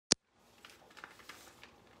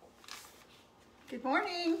Good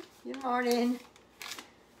morning. Good morning.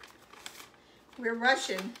 We're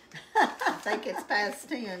rushing. I think it's past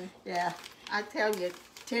 10. Yeah. I tell you,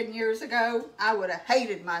 10 years ago, I would have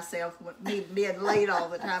hated myself with me being late all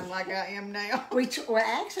the time like I am now. We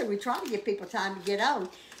try to give people time to get on.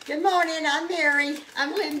 Good morning. I'm Mary.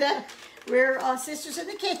 I'm Linda. We're sisters in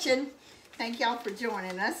the kitchen. Thank y'all for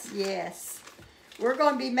joining us. Yes. We're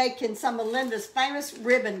going to be making some of Linda's famous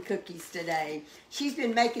ribbon cookies today. She's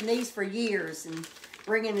been making these for years and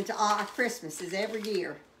bringing them to our Christmases every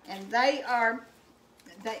year. And they are,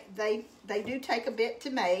 they do take a bit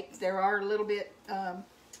to make. They are a little bit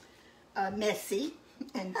messy.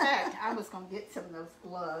 In fact, I was going to get some of those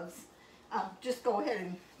gloves. Just go ahead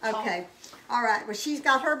and okay. All right. Well, she's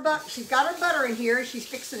got her butter in here. She's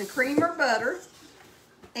fixing to cream her butter,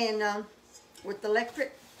 and with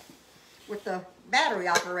the battery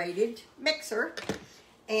operated mixer,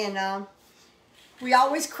 and we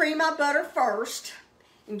always cream our butter first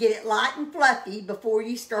and get it light and fluffy before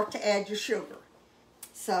you start to add your sugar.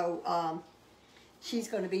 So she's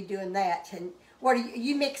going to be doing that. And what do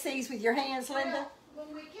you mix these with your hands, Linda? Well,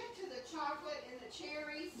 when we get to the chocolate and the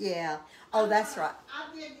cherries. Yeah. Oh, that's right. I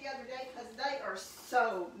did the other day because they are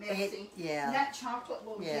so messy. Yeah. And that chocolate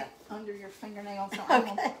will get under your fingernails. So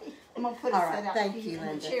Okay. I'm going to put it set out Thank for you, and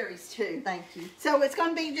Linda. the cherries too. Thank you. So it's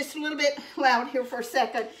going to be just a little bit loud here for a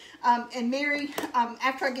second. And Mary,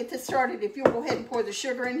 after I get this started, if you'll go ahead and pour the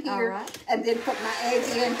sugar in here. All right. And then put my egg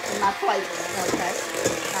in and my flavoring. Okay.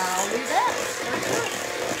 I'll do that. Very good.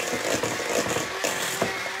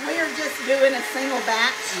 We are just doing a single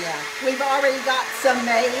batch. Yeah. We've already got some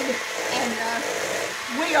made, and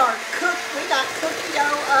we are cooked. We got cookie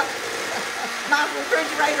dough up. My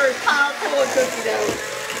refrigerator is piled full of cookie dough.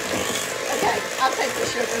 Okay, I'll take the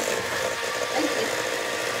sugar. Thank you.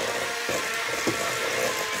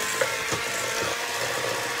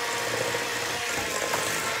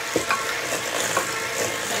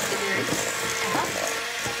 Thank you, dearie.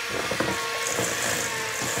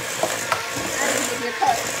 I didn't give you a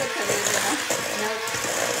cut. Put that in there. No,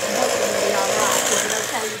 I'm hoping it'll be all right. Because it'll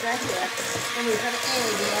tell you right here. And we put an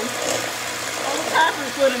egg in. Old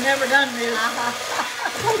timers would have never done this.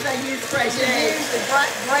 Because they use fresh You eggs. usually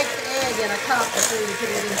break the egg in a cup before you put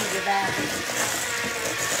it into your batter.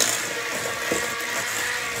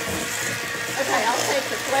 Okay, I'll take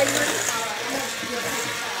the flavoring.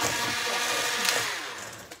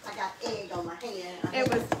 I got egg on my hand.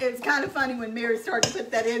 It was kind of funny when Mary started to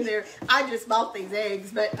put that in there. I just bought these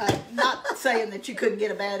eggs, but not saying that you couldn't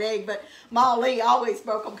get a bad egg, but Ma Lee always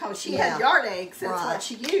broke them because she had yard eggs. That's what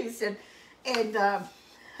she used, and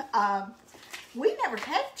we never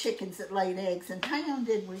had chickens that laid eggs in town,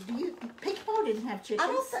 did we? Peekaboo didn't have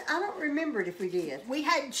chickens. I don't remember it if we did. We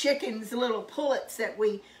had chickens, little pullets that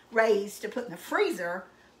we raised to put in the freezer,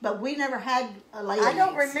 but we never had a laid I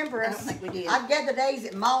don't eggs. remember. I don't think we did. I've gathered eggs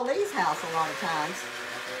at Ma Lee's house a lot of times.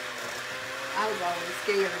 I was always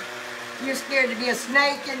scared. You're scared to be a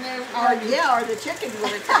snake in there? Or the chicken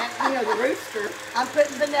would attack, the rooster. I'm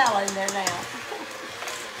putting vanilla in there now.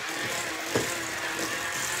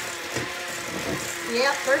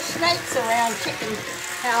 Yep, there's snakes around chicken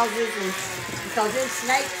houses, and because them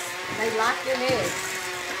snakes, they like them eggs.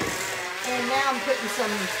 And now I'm putting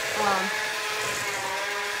some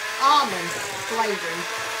almond flavoring.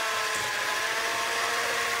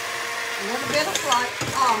 A little bit of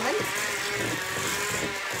almond.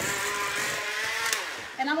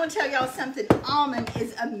 And I'm going to tell y'all something. Almond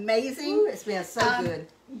is amazing. Ooh, it smells so good.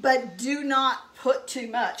 But do not put too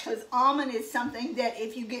much, because almond is something that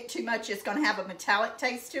if you get too much, it's going to have a metallic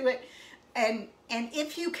taste to it. And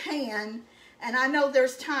if you can, and I know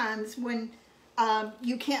there's times when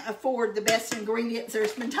you can't afford the best ingredients.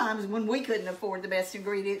 There's been times when we couldn't afford the best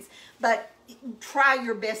ingredients, but try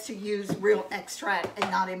your best to use real extract and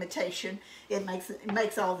not imitation. It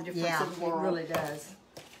makes all the difference in the world. It really does.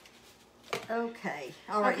 Okay.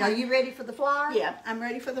 All right. Okay. Are you ready for the flour? Yeah, I'm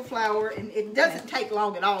ready for the flour, and it doesn't take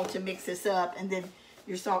long at all to mix this up. And then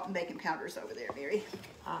your salt and baking powder's over there, Mary.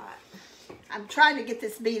 All right. I'm trying to get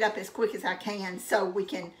this beat up as quick as I can so we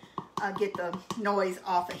can get the noise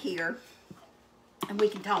off of here. And we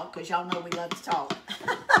can talk, because y'all know we love to talk.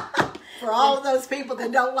 For all of those people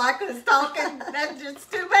that don't like us talking, that's just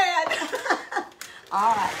too bad.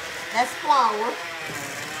 All right. That's flour.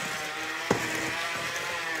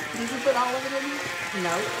 Did you put all of it in here?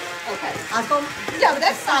 No. Okay. No,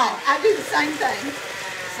 that's fine. I do the same thing.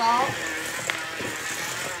 Salt.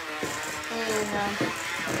 And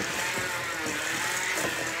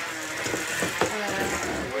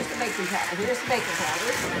where's the baking powder? Here's the baking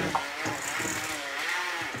powder.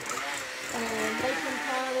 And baking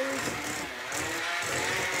powder.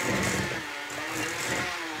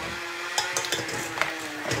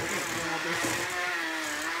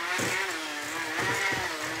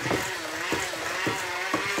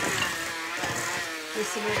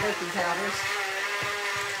 baking powders.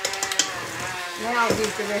 Now I'll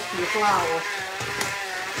use the rest of your flour.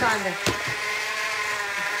 Trying to.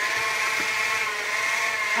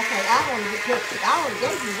 Okay, I want to get I already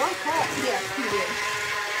gave you 1 cup. Yes, you did.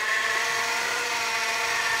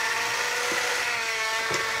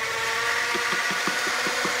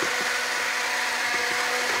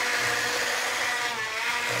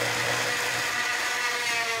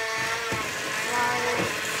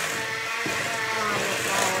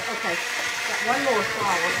 Okay, got 1 more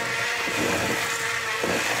flour.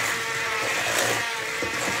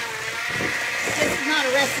 This is not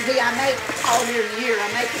a recipe I make all year and year. I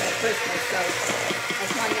make it at Christmas, so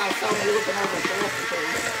that's why y'all saw me looking over the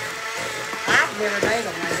recipes. I've never made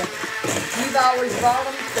them, Linda. You've always brought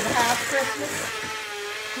them to the house Christmas.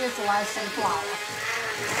 Here's the last thing flour.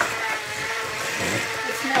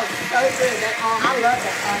 It smells so good, that almond. I love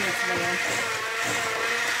that onion smell.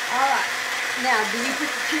 All right. Now, do you put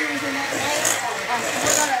the cherries in that egg?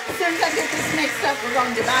 We're gonna, as soon as I get this mixed up, we're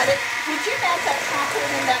gonna divide it. Would you melt that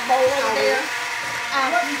chocolate in that bowl over there?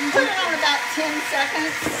 Put it on about 10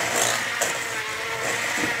 seconds.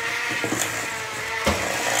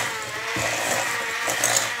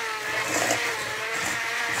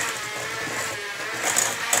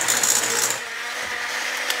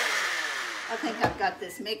 I think I've got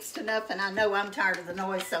this mixed enough, and I know I'm tired of the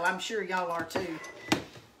noise, so I'm sure y'all are too.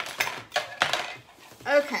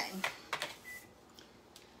 Okay.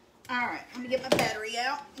 All right, let me get my battery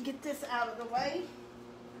out and get this out of the way.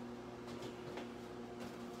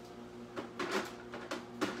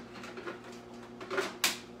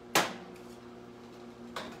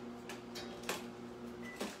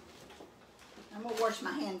 I'm gonna wash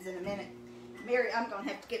my hands in a minute. Mary, I'm gonna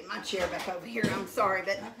have to get my chair back over here. I'm sorry,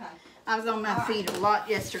 but Okay. I was on my feet a lot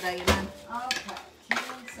yesterday, and Okay.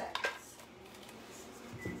 10 seconds.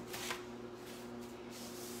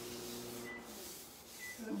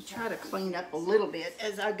 I'll try to clean up a little bit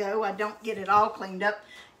as I go. I don't get it all cleaned up.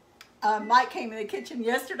 Mike came in the kitchen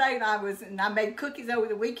yesterday, and I made cookies over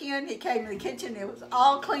the weekend. He came in the kitchen, it was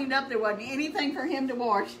all cleaned up. There wasn't anything for him to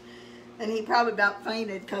wash, and he probably about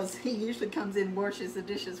fainted because he usually comes in and washes the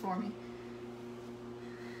dishes for me.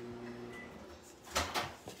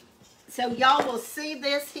 So y'all will see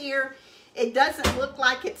this here. It doesn't look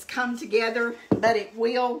like it's come together, but it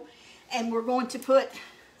will. And we're going to put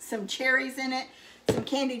some cherries in it, some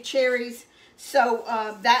candied cherries. So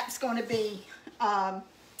that's going to be,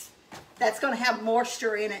 that's going to have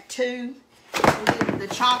moisture in it too. And then the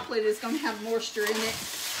chocolate is going to have moisture in it,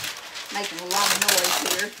 making a lot of noise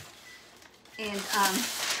here. And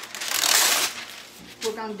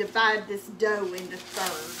we're going to divide this dough into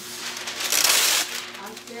thirds.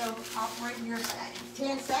 I'm still operating your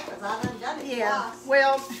 10 seconds. I done it Yeah, twice.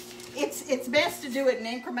 well, it's best to do it in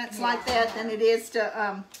increments like that than it is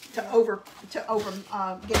to get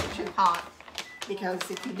it too hot, because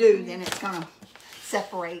if you do, then it's gonna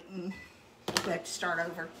separate and you have to start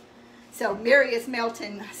over. So Mary is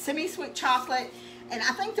melting semi-sweet chocolate, and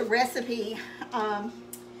I think the recipe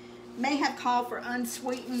may have called for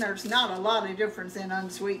unsweetened. There's not a lot of difference in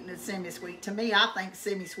unsweetened and semi-sweet. To me, I think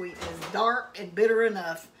semi-sweet is dark and bitter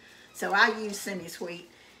enough, so I use semi-sweet.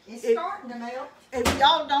 It's starting to melt. If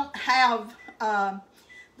y'all don't have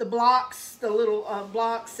the blocks, the little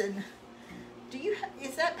blocks, and do you?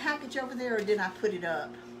 Is that package over there, or did I put it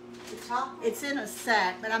up? The chocolate? It's in a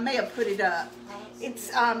sack, but I may have put it up. It's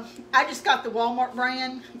I just got the Walmart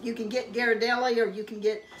brand. You can get Ghirardelli, or you can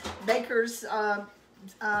get Baker's.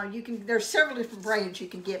 There's several different brands you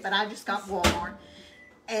can get, but I just got Walmart,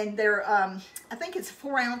 and they're I think it's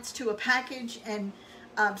 4 ounce to a package, and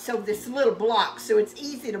so this little block, so it's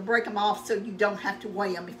easy to break them off, so you don't have to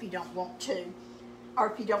weigh them if you don't want to,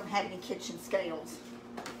 or if you don't have any kitchen scales.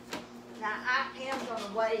 Now I am going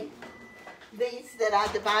to weigh these that I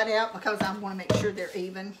divide out because I want to make sure they're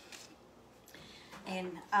even,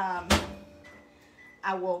 and I'm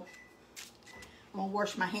gonna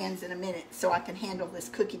wash my hands in a minute so I can handle this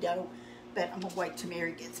cookie dough, but I'm gonna wait till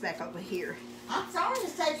Mary gets back over here. I'm sorry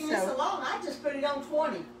it's taking this so long. I just put it on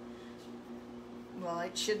 20. Well,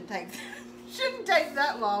 it shouldn't take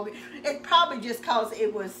that long. It probably just cause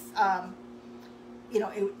it was,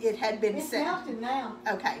 it had been It's set. melting now.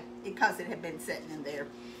 Okay, because it had been sitting in there.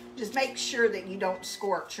 Just make sure that you don't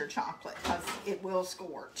scorch your chocolate, because it will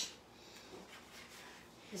scorch.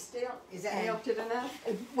 Is that melted enough?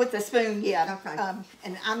 With a spoon, yeah. Okay.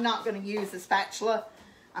 And I'm not going to use a spatula.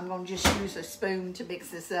 I'm going to just use a spoon to mix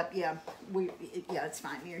this up. Yeah, it's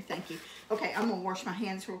fine, Mary. Thank you. Okay, I'm going to wash my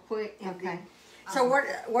hands real quick. And Okay. then, So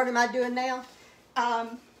what am I doing now?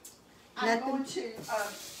 I'm going to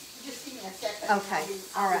just give me a second. Okay,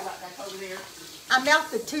 all right. Back over there. I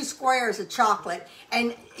melted 2 squares of chocolate,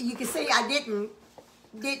 and you can see I didn't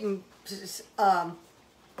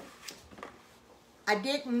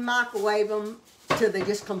microwave them till they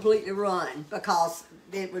just completely run because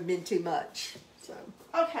it would have been too much. So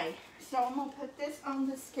okay, so I'm gonna put this on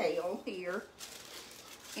the scale here,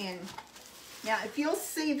 and now if you'll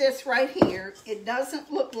see this right here, it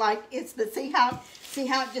doesn't look like it's, but see how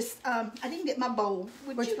it just I didn't get my bowl.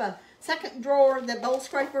 Which one? Second drawer, the bowl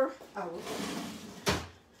scraper. oh.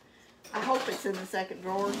 I hope it's in the second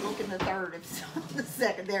drawer. Look in the third. If it's on the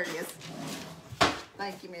second, there it is.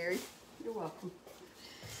 Thank you, Mary. You're welcome.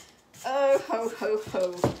 Oh, ho, ho,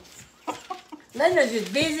 ho. Linda's as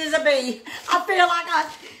busy as a bee. I feel like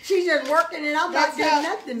she's just working and I'm not doing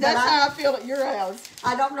nothing. That's how I feel at your house.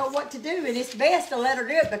 I don't know what to do, and it's best to let her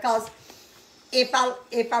do it because if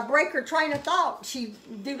I break her train of thought, she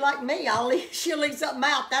do like me. She'll leave something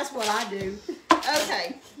out. That's what I do.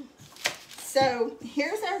 Okay. So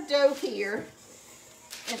here's our dough here,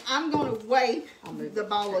 and I'm going to weigh the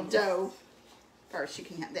ball of dough. First, you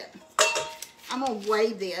can have that. I'm going to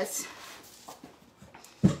weigh this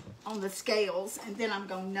on the scales, and then I'm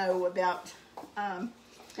going to know about...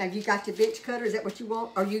 Have you got your bench cutter? Is that what you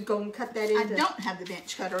want? Are you going to cut that into... I don't have the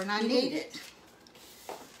bench cutter, and I need it.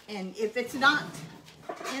 And if it's not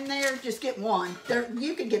in there, just get one.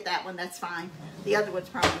 You can get that one, that's fine. The other one's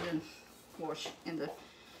probably going to wash in the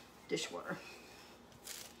dishwater.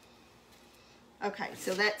 Okay,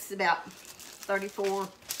 so that's about 34.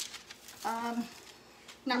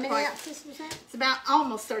 Not How many quite. ounces was that? It's about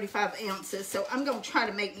almost 35 ounces. So I'm going to try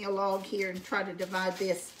to make me a log here and try to divide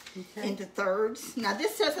this into thirds. Now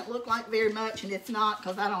this doesn't look like very much, and it's not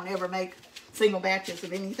because I don't ever make single batches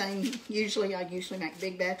of anything. I usually make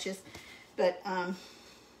big batches, but I'm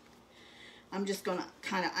just going to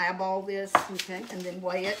kind of eyeball this, and then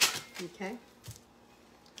weigh it. Okay.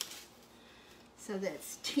 So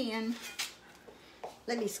that's 10.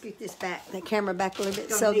 Let me scoot this back, the camera back a little bit,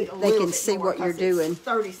 It's so gonna that need they a little can bit see more what you're 'cause it's doing.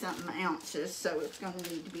 30-something ounces, so it's going to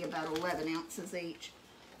need to be about 11 ounces each.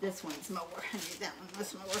 This one's more. I need that one.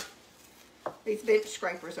 This more. These bench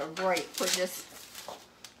scrapers are great for just...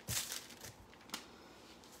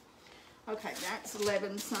 Okay, that's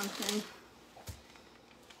 11 something.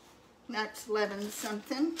 That's 11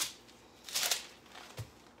 something.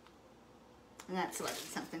 And that's 11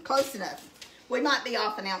 something. Close enough. We might be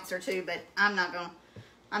off an ounce or two, but I'm not gonna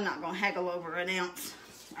haggle over an ounce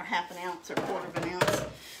or half an ounce or quarter of an ounce.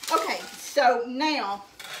 Okay, so now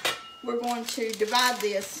we're going to divide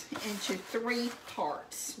this into 3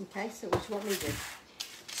 parts. Okay, so which one we do?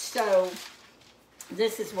 So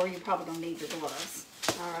this is where you're probably gonna need your gloves.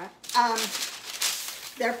 All right.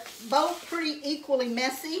 They're both pretty equally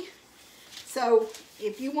messy. So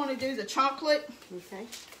if you want to do the chocolate, Okay.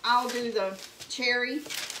 I'll do the cherry.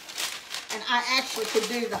 And I actually could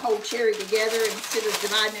do the whole cherry together instead of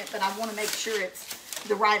dividing it, but I want to make sure it's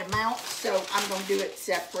the right amount, so I'm going to do it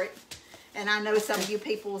separate. And I know some of you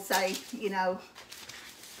people will say, you know,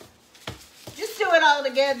 just do it all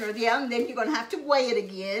together. Yeah, and then you're going to have to weigh it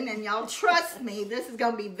again. And y'all trust me, this is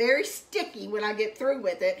going to be very sticky when I get through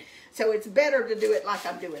with it. So it's better to do it like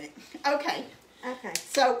I'm doing it. Okay. Okay.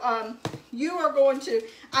 So you are going to,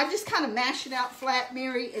 I just kind of mash it out flat,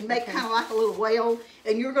 Mary, and make kind of like a little whale.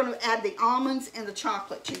 And you're going to add the almonds and the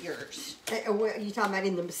chocolate to yours. You talking about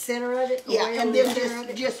in the center of it? Yeah, and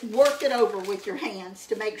then just work it over with your hands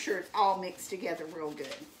to make sure it's all mixed together real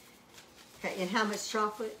good. Okay, and how much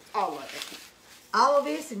chocolate? All of it. All of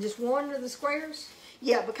this and just one of the squares?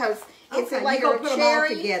 Yeah, because it's a Okay, layer you're of gonna put them all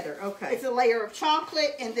cherry. together. Okay. It's a layer of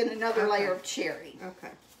chocolate and then another Okay. layer of cherry. Okay.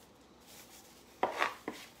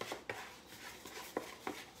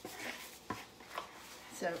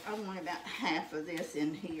 So I want about half of this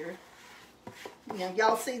in here. Now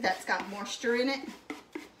y'all see that's got moisture in it.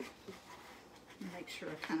 Make sure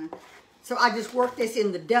I kind of, So I just work this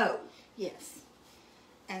in the dough. yes.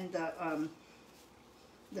 And the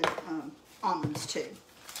almonds too.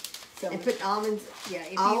 So And put almonds, yeah,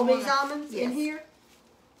 if all you these wanna, almonds in yes. here?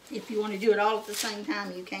 If you want to do it all at the same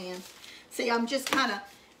time, you can. See, I'm just kind of,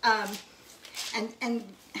 and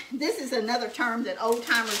this is another term that old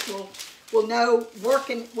timers will know.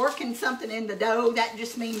 Working something in the dough, that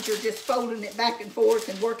just means you're just folding it back and forth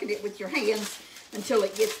and working it with your hands until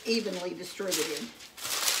it gets evenly distributed.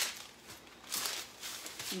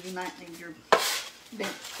 You might need your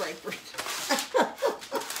bench scrapers.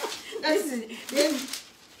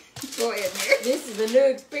 Go ahead, Mary. This is a new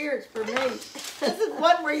experience for me. This is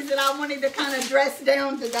one reason I wanted to kind of dress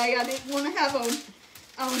down today. I didn't want to have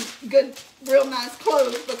on good, real nice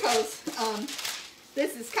clothes because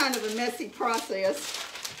this is kind of a messy process.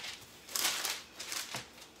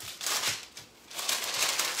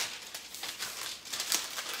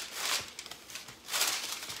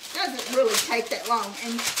 doesn't really take that long.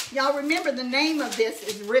 And y'all remember the name of this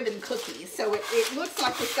is ribbon cookies. So it looks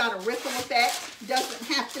like it's got a ripple effect. Doesn't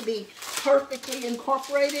have to be perfectly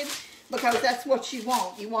incorporated because that's what you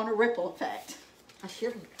want. You want a ripple effect.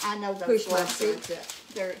 I know those gloves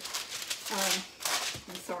they're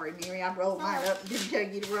I'm sorry, Mary, I rolled mine up and didn't tell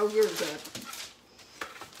you to roll yours up.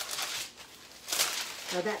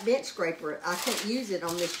 Now that bench scraper, I can't use it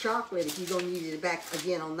on this chocolate if you're going to use it back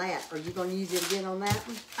again on that. Are you going to use it again on that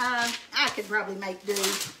one? I could probably make do.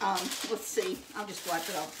 Let's see. I'll just wipe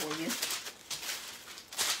it off for you.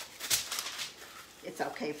 It's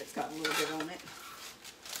okay if it's got a little bit on it.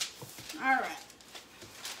 All right.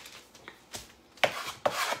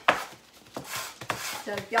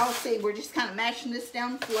 So if y'all see, we're just kind of mashing this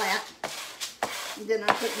down flat. And then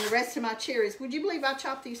I'm putting the rest of my cherries. Would you believe I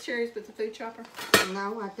chopped these cherries with the food chopper?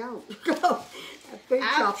 No, I don't. A food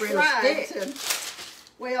chopper in a stick.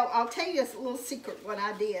 Well, I'll tell you a little secret what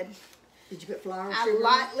I did. Did you put flour and I sugar?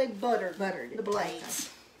 lightly buttered the blades.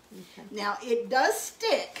 Okay. Now, it does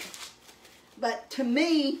stick, but to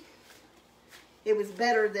me, it was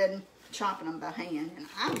better than chopping them by hand. And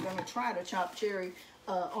I'm going to try to chop cherry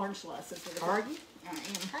orange slices. Are you? I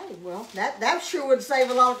am. Hey, well, that sure would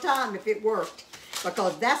save a lot of time if it worked.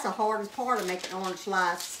 Because that's the hardest part of making orange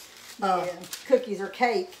slice cookies or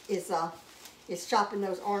cake is chopping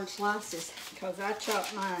those orange slices. Because I chop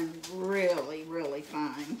mine really, really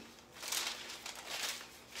fine.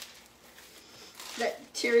 The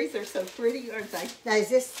cherries are so pretty, aren't they? Now,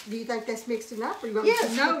 do you think that's mixed enough? Or you want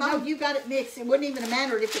No, you got it mixed. It wouldn't even have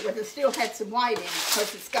mattered if it would have still had some white in it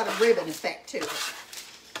because it's got a ribbon effect to it.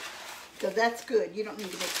 So that's good. You don't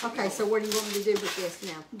need to mix it. Okay, so what do you want me to do with this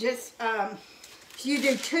now? Just, so you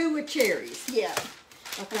do 2 with cherries. Yeah.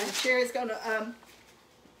 Okay. The cherry's gonna,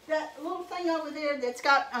 that little thing over there that's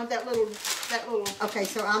got that little. Okay,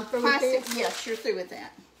 so I'm through plastic, with this? yes, you're through with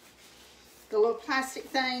that. The little plastic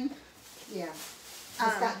thing. Yeah.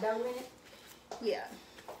 It's got dough in it? Yeah.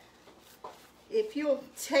 If you'll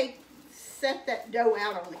set that dough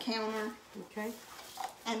out on the counter. Okay.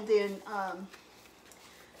 And then,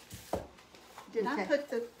 did Okay. I put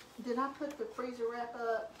the freezer wrap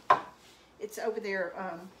up? It's over there.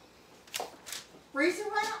 Freezer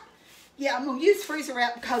wrap? Yeah, I'm gonna use freezer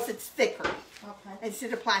wrap because it's thicker. Okay.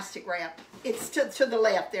 Instead of plastic wrap. It's to the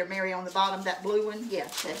left there, Mary, on the bottom, that blue one. Yeah,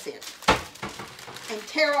 that's it. And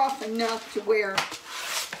tear off enough to where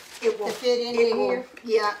it will fit in here.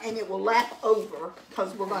 Yeah, and it will lap over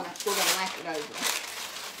because we're gonna lap it over.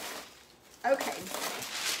 Okay.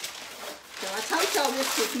 So I told y'all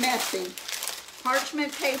this was messy.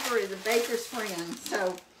 Parchment paper is a baker's friend.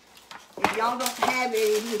 So if y'all don't have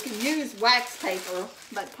any, you can use wax paper,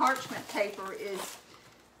 but parchment paper is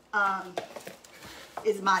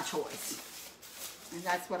my choice. And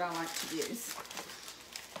that's what I like to use.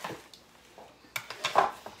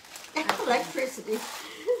 Electricity.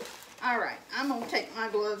 All right, I'm going to take my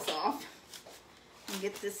gloves off and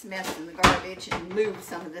get this mess in the garbage and move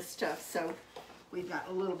some of this stuff so we've got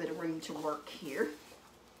a little bit of room to work here.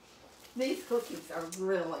 These cookies are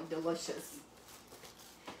really delicious.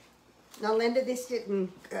 Now, Linda, this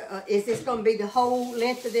didn't, is this going to be the whole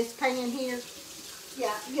length of this pan here?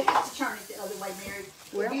 Yeah, you have to turn it the other way, Mary.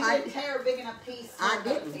 Well, if you didn't tear a big enough piece, I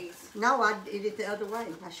didn't. No, I did it the other way.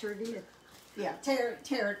 I sure did. Yeah, tear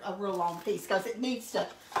it a real long piece because it needs to,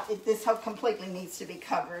 this whole completely needs to be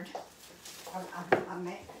covered. I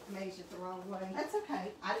measured the wrong way. That's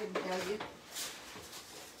okay. I didn't tell you.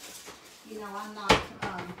 You know, I'm not,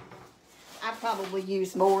 I probably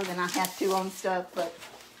use more than I have to on stuff, but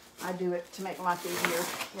I do it to make life easier.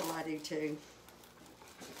 Well, I do too.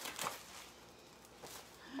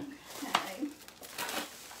 Okay.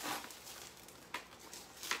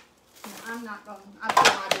 I'm not going to, I put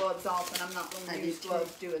my gloves off and I'm not going to use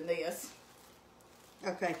gloves doing this.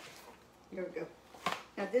 Okay. Here we go.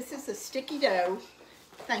 Now this is a sticky dough.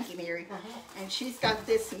 Thank you, Mary. And she's got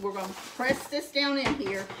this, and we're going to press this down in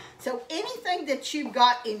here. So anything that you've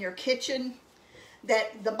got in your kitchen,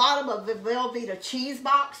 that the bottom of the Velveeta cheese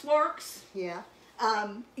box works. Yeah.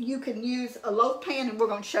 You can use a loaf pan, and we're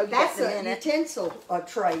going to show you That's that in a minute. utensil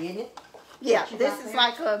tray, isn't it? Yeah, this is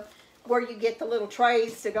like where you get the little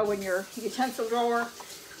trays to go in your utensil drawer.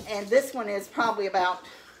 And this one is probably about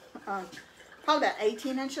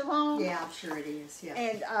 18 inches long. Yeah, I'm sure it is. Yeah.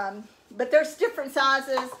 And but there's different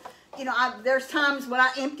sizes. You know, there's times when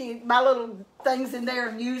I empty my little things in there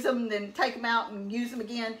and use them, then take them out and use them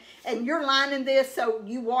again. And you're lining this so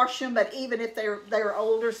you wash them, but even if they're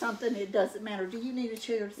old or something, it doesn't matter. Do you need a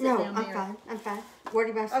chair to sit down there? No, I'm fine. I'm fine. What do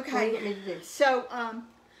you want me to do? So, I'm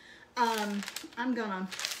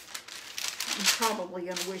probably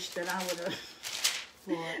gonna wish that I would have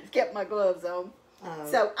What? Get my gloves on. Oh.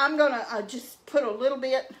 So I'm gonna just put a little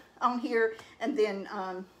bit on here, and then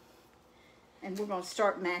and we're gonna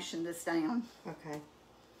start mashing this down. Okay.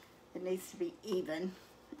 It needs to be even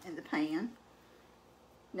in the pan.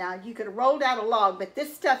 Now you could have rolled out a log, but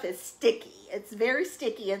this stuff is sticky. It's very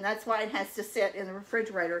sticky, and that's why it has to sit in the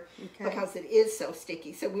refrigerator, because it is so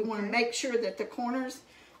sticky. So we want to make sure that the corners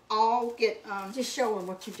all get... Just show them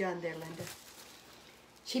what you've done there, Linda.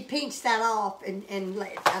 She pinched that off, and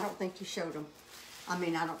I don't think you showed them. I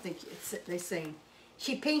mean, I don't think they seen.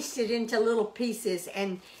 She pinched it into little pieces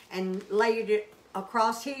and layered it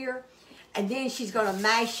across here. And then she's going to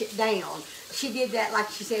mash it down. She did that, like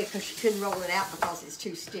she said, because she couldn't roll it out because it's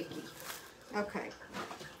too sticky. Okay.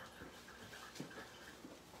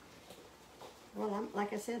 Well,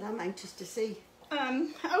 like I said, I'm anxious to see.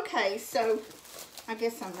 Okay, so I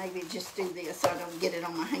guess I'll maybe just do this so I don't get it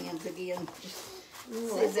on my hands again.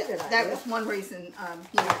 That was one reason,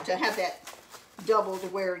 you know, to have that double to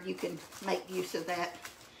where you can make use of that.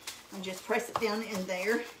 And just press it down in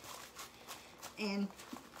there. And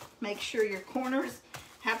make sure your corners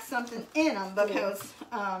have something in them, because,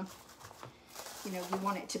 you know, you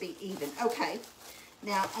want it to be even. Okay.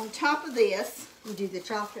 Now, on top of this, you do the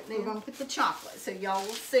chocolate now? We're going to put the chocolate. So y'all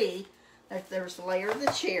will see that there's a layer of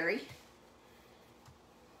the cherry.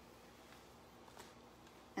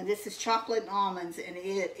 And this is chocolate and almonds, and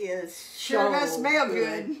it is sure does smell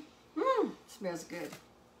good. Smells good.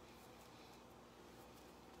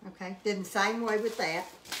 Okay, did the same way with that.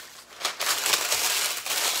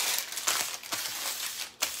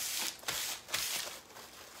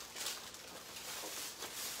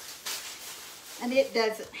 And it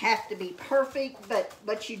doesn't have to be perfect,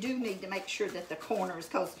 but you do need to make sure that the corners,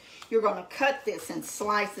 because you're going to cut this and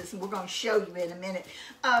slice this, and we're going to show you in a minute.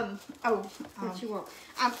 What you want?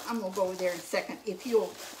 I'm going to go over there in a second. If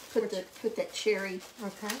you'll put that cherry,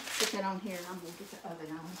 okay, put that on here, and I'm going to get the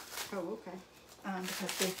oven on. Oh, okay.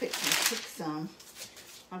 Because they're fixing to cook some.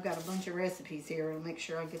 I've got a bunch of recipes here to make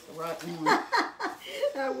sure I get the right one.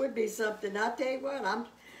 That would be something. I tell you what,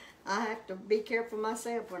 I have to be careful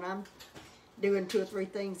myself when I'm doing 2 or 3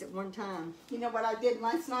 things at one time. You know what I did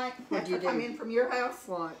last night? What'd you do? Come in from your house?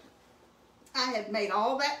 What? I had made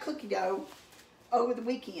all that cookie dough over the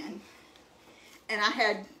weekend, and I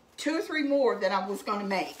had 2 or 3 more that I was going to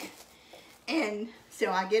make. And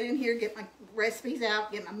so I get in here, get my recipes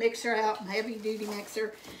out, get my mixer out, my heavy duty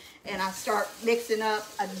mixer, and I start mixing up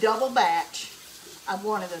a double batch of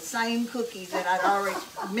one of the same cookies that I'd already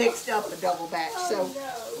mixed up a double batch. So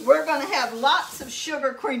we're going to have lots of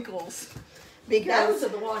sugar crinkles. Because those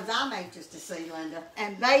are the ones I'm anxious to see, Linda.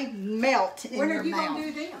 And they melt in your mouth. When are you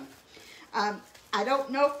going to do them? I don't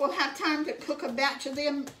know if we'll have time to cook a batch of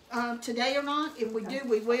them today or not. If we do,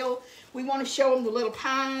 we will. We want to show them the little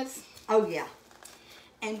pies. Oh, yeah.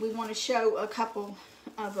 And we want to show a couple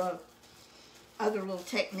of other little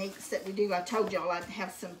techniques that we do. I told y'all I'd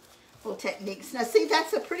have some little techniques. Now, see,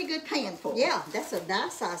 that's a pretty good pan full. Yeah, that's a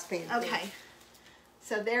nice size pan full. Okay.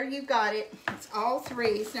 So there you got it. It's all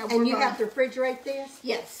 3s. Now and you have to refrigerate this?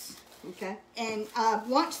 Yes. Okay. And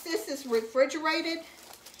once this is refrigerated,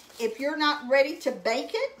 if you're not ready to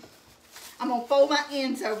bake it, I'm going to fold my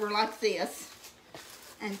ends over like this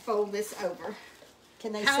and fold this over.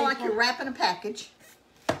 Can they kind see of like you're wrapping a package.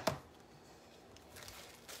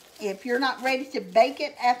 If you're not ready to bake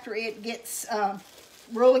it after it gets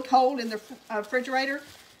really cold in the refrigerator,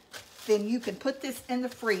 then you can put this in the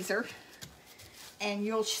freezer. And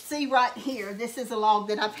you'll see right here, this is a log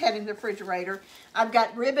that I've had in the refrigerator. I've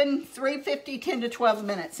got ribbon 350, 10 to 12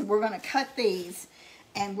 minutes. And we're going to cut these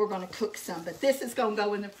and we're going to cook some. But this is going to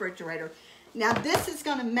go in the refrigerator. Now this is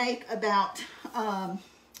going to make about,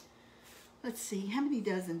 let's see, how many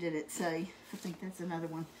dozen did it say? I think that's another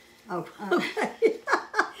one. Oh, okay.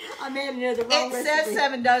 I made another wrong recipe. It says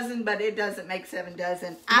 7 dozen, but it doesn't make 7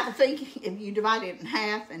 dozen. I think if you divide it in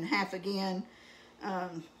half and half again,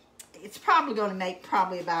 it's probably going to make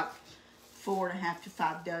about 4.5 to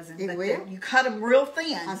 5 dozen. It will? You cut them real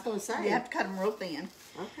thin. I was going to say. You have to cut them real thin.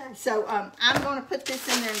 Okay. So I'm going to put this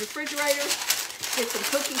in there in the refrigerator, get some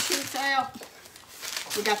cookie sheets out.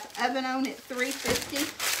 We got the oven on at 350.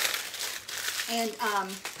 And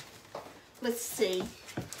let's see.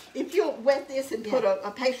 If you'll wet this and put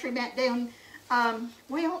a pastry mat down,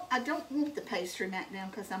 well, I don't want the pastry mat down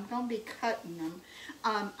because I'm going to be cutting them.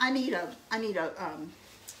 I need a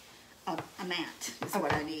mat is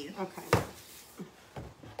what I need. Okay.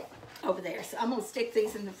 Over there. So I'm going to stick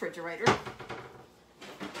these in the refrigerator.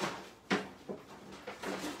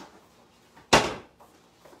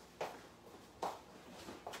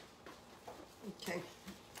 Okay.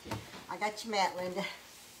 I got your mat, Linda.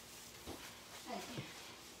 And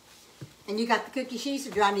And you got the cookie sheets,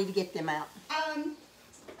 or do I need to get them out?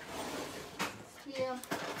 Yeah,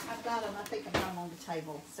 I've got them. I think I got them on the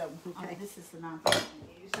table. So Okay. this is the knife I'm going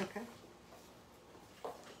to use. Okay.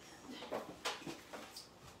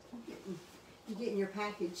 You getting your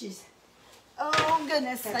packages? Oh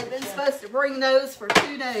goodness, they've been supposed to bring those for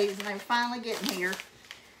 2 days, and they're finally getting here.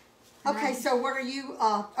 Okay, so what are you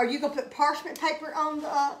gonna put parchment paper on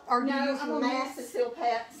the, or do you No, use I'm the going to use mask? the Seal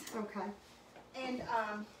Pats. Okay. And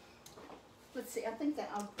let's see, I think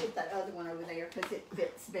that I'll put that other one over there because it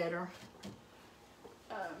fits better.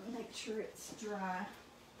 Make sure it's dry.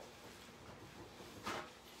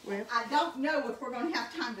 Well, I don't know if we're going to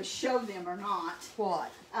have time to show them or not.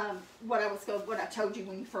 what? What I told you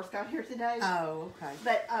when you first got here today. Oh, okay.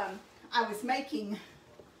 But I was making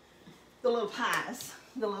the little pies,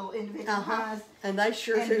 the little individual pies. And they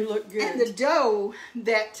sure do look good. And the dough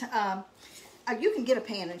that you can get a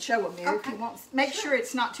pan and show them there if Okay. you want. Make sure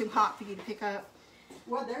it's not too hot for you to pick up.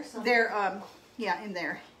 Well, there's some. They're yeah, in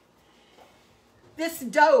there. This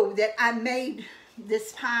dough that I made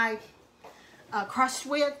this pie crust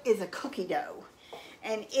with is a cookie dough,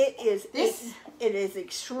 and it is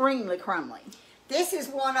extremely crumbly. This is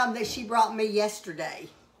one of them that she brought me yesterday.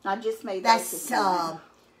 I just made those That's this morning.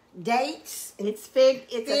 dates. It's fig.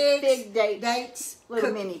 It's a fig dates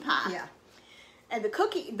little mini pie. Yeah. And the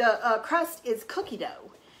crust is cookie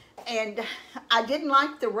dough, and I didn't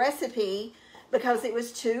like the recipe because it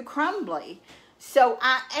was too crumbly. So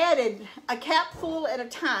I added a capful at a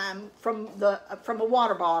time from a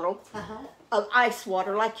water bottle of ice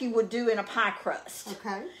water, like you would do in a pie crust.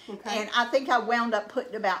 Okay. Okay. And I think I wound up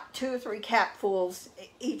putting about 2 or 3 capfuls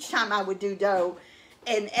each time I would do dough,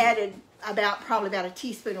 and added probably about a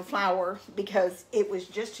teaspoon of flour because it was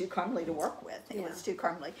just too crumbly to work with. It was too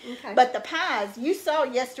crumbly. Okay. But the pies, you saw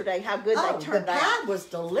yesterday how good they turned the out. pie was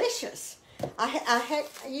delicious. I had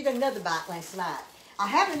eaten another bite last night. I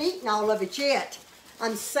haven't eaten all of it yet.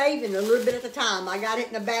 I'm saving a little bit at a time. I got it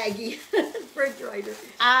in a baggie in the refrigerator.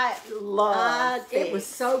 I love it was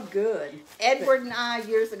so good. Edward and I,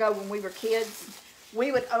 years ago when we were kids,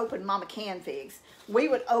 we would open Mama canned figs. We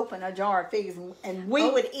would open a jar of figs and we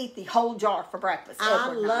would eat the whole jar for breakfast.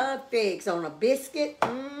 I love figs on a biscuit.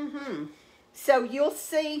 So you'll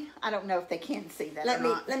see. I don't know if they can see that or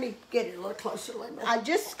not. Let me get it a little closer, Linda. I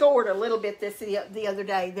just scored a little bit the other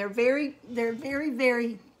day. They're very,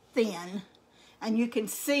 very thin, and you can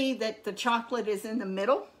see that the chocolate is in the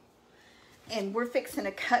middle. And we're fixing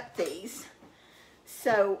to cut these.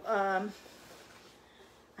 So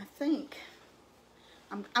I think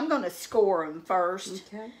I'm going to score them first.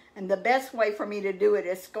 Okay. And the best way for me to do it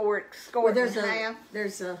is score it in half.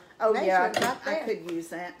 There's a Oh yeah, measurement right I there. could use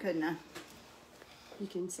that, couldn't I? You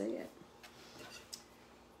can see it.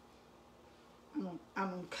 I'm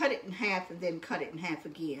going to cut it in half and then cut it in half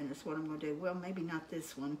again. That's what I'm going to do. Well, maybe not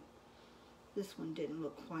this one. This one didn't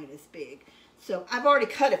look quite as big. So I've already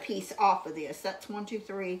cut a piece off of this. That's 1, 2,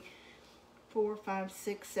 3, 4, 5,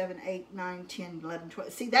 6, 7, 8, 9, 10, 11,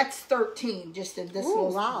 12. See, that's 13 just in this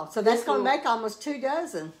little. Wow. So that's going to make almost 2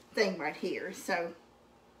 dozen. Thing right here. So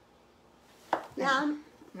Yeah.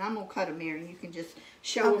 and I'm going to cut them here and you can just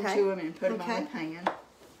show them to them and put them on the pan.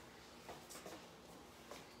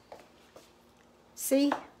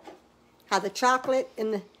 See how the chocolate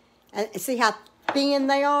and see how thin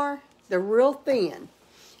they are? They're real thin.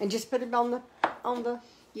 And just put them on the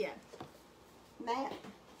Yeah. mat.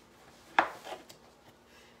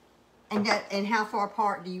 And how far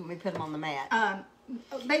apart do you want me to put them on the mat?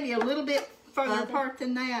 Maybe a little bit further apart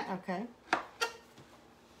than that. Okay.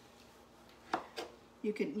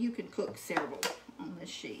 You can cook several on this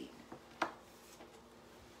sheet.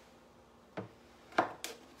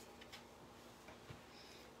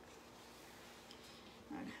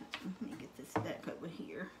 Let me get this back over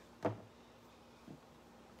here.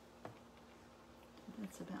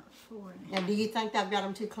 That's about 4 and a half. Now, do you think I've got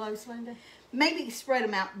them too close, Linda? Maybe spread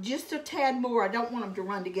them out just a tad more. I don't want them to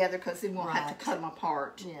run together because then we'll have to cut them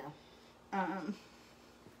apart. Yeah.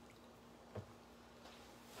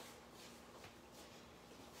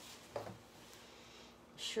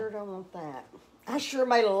 Sure don't want that. I sure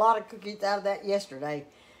made a lot of cookies out of that yesterday.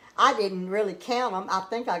 I didn't really count them. I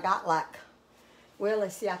think I got well,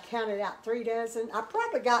 let's see, I counted out 3 dozen. I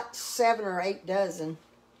probably got 7 or 8 dozen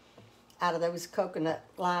out of those coconut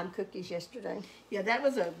lime cookies yesterday. Yeah, that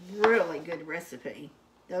was a really good recipe.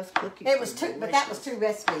 Those cookies. It was 2, but that was 2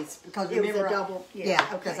 recipes because It was remember a double. Yeah,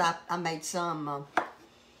 because I made some.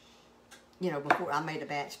 Before I made a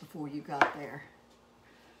batch before you got there.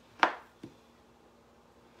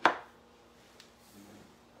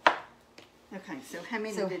 Okay, so how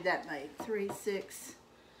many did that make? 3, 6,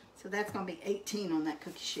 So that's going to be 18 on that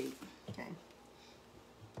cookie sheet. Okay.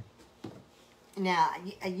 Now,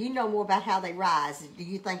 you know more about how they rise. Do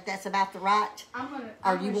you think that's about the right? I'm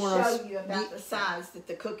going to show you about the size that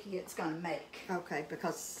the cookie it's going to make. Okay,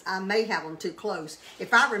 because I may have them too close.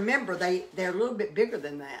 If I remember, they're a little bit bigger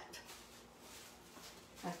than that.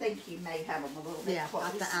 I think you may have them a little bit close.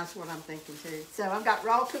 Yeah, that's what I'm thinking too. So I've got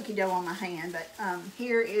raw cookie dough on my hand, but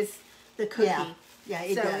here is the cookie. Yeah,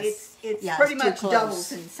 it so does. It's pretty much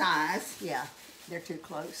doubles in size. Yeah, they're too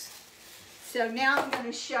close. So now I'm going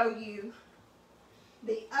to show you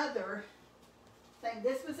the other thing.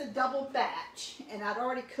 This was a double batch, and I'd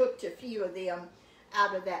already cooked a few of them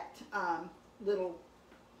out of that little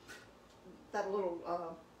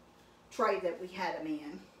tray that we had them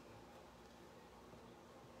in.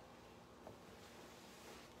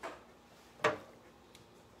 I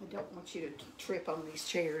don't want you to trip on these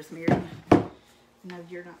chairs, Mary. No,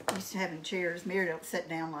 you're not used to having chairs. Mary don't sit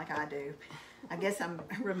down like I do. I guess I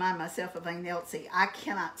remind myself of Aunt Elsie. I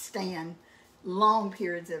cannot stand long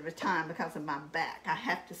periods of a time because of my back. I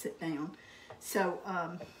have to sit down. So,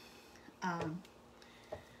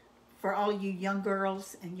 for all you young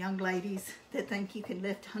girls and young ladies that think you can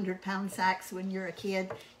lift 100-pound sacks when you're a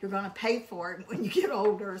kid, you're going to pay for it when you get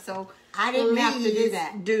older. So I didn't have to do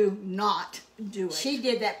that. Do not do it. She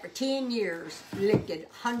did that for 10 years, lifted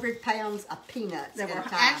 100 pounds of peanuts at a time.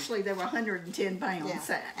 Actually, there were 110-pound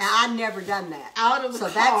sacks. And I've never done that. Out of the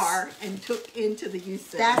car and took into the youth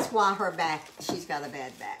center. That's why her back, she's got a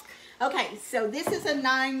bad back. Okay, so this is a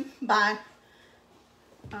 9 by,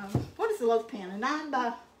 what is the loaf pan? A 9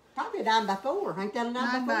 by... Probably a 9 by 4. Ain't that a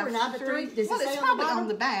 9 by 4? 9 by 3? Does well, it say it's probably on on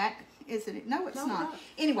the back, isn't it? No, it's not.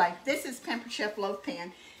 Anyway, this is Pampered Chef loaf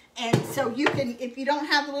pan. And so you can, if you don't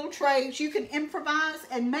have the little trays, you can improvise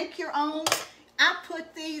and make your own. I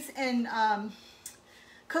put these in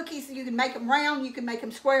cookies. You can make them round. You can make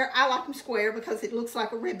them square. I like them square because it looks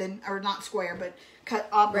like a ribbon, or not square, but cut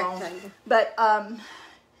oblong. But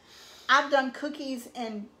I've done cookies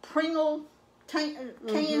in Pringle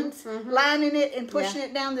cans, lining it and pushing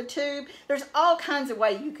it down the tube. There's all kinds of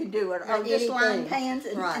ways you can do it. Or just line pans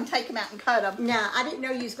and take them out and cut them. Now, I didn't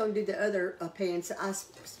know you was going to do the other pans, so I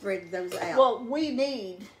spread those out. Well, we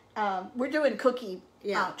need, we're doing cookie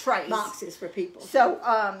trays. Boxes for people. So,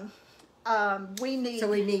 we need. So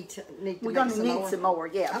we need to we're going to need some more.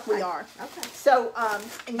 Yeah, okay. we are. Okay. So,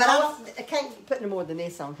 but I can't put no more than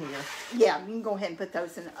this on here. Yeah, you can go ahead and put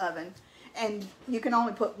those in the oven. And you can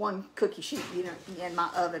only put one cookie sheet, in my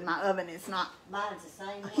oven. My oven is not Mine's the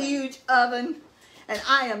same huge oven, and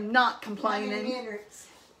I am not complaining.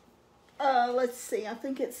 Let's see. I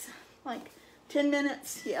think it's like 10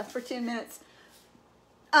 minutes. Yeah, for 10 minutes.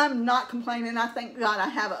 I'm not complaining. I thank God I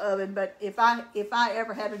have an oven. But if I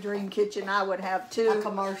ever had a dream kitchen, I would have two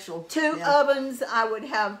ovens. I would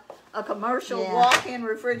have a commercial walk-in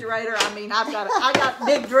refrigerator. I mean, I got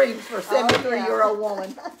big dreams for a 73-year-old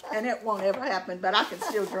woman, and it won't ever happen. But I can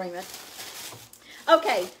still dream it.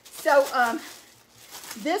 Okay, so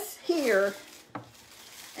this here,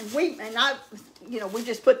 and we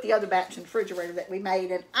just put the other batch in the refrigerator that we made,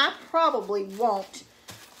 and I probably won't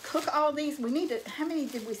cook all these. We need to. How many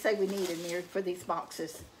did we say we needed, Mary, for these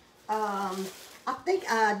boxes? I think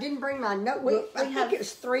I didn't bring my notebook. I think it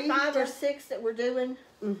was 3, 5 or 6 that we're doing.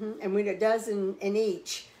 And we need a dozen in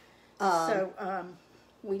each.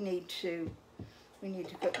 We need to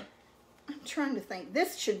cook. I'm trying to think.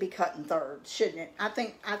 This should be cut in thirds, shouldn't it? I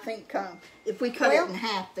think if we cut it in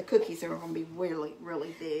half, the cookies are going to be really,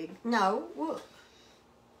 really big. No, look.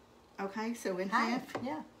 Okay, so in half?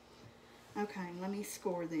 Yeah. Okay, let me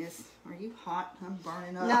score this. Are you hot? I'm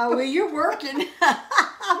burning up. No, well, you're working.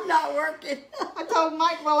 I'm not working. I told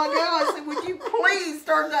Mike while ago, I said, would you please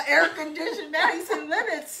turn the air conditioner down? He said, then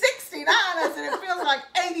it's 69. I said, it feels like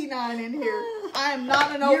 89 in here. I am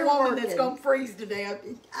not an old woman that's going to freeze to death.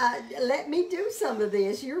 Let me do some of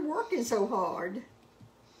this. You're working so hard.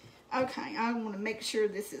 Okay, I want to make sure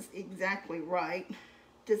this is exactly right.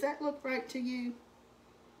 Does that look right to you?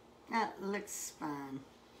 That looks fine.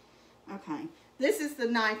 Okay, this is the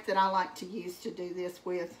knife that I like to use to do this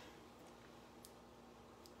with.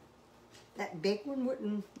 That big one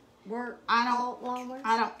wouldn't work. I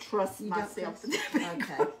don't trust myself.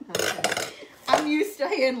 Okay. I'm used to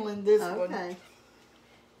handling this one. Okay.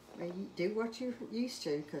 Well, you do what you're used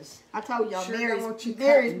to, because I told y'all,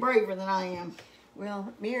 Mary's braver than I am.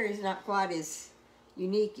 Well, Mary's not quite as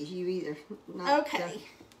unique as you either. Okay.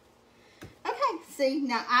 Okay, see,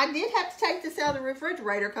 now I did have to take this out of the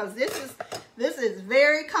refrigerator because this is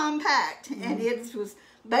very compact, and it was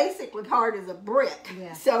basically hard as a brick.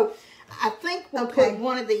 Yeah. So I think we'll put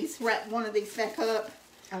one of these back up.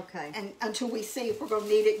 Okay. And until we see if we're going to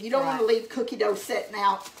need it. You don't want to leave cookie dough sitting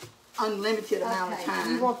out unlimited amount of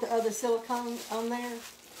time. You want the other silicone on there?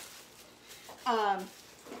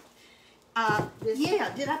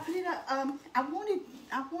 Yeah. Did I put it up? I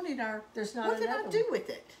wanted our. There's not What did another I do with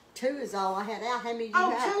it? 2 is all I had out. How many do you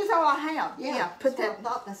Oh, have? 2 is all I have. Yeah. Put that's what that. I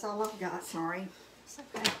thought that's all I've got. Sorry. It's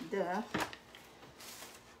okay. Duh.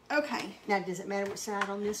 Okay. Now, does it matter which side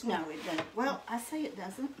on this one? No, it doesn't. Well, I say it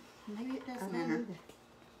doesn't. Maybe it does matter.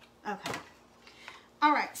 Okay.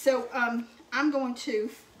 All right. So I'm going to,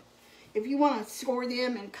 if you want to score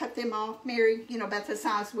them and cut them off, Mary, you know, about the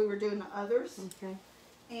size we were doing the others. Okay.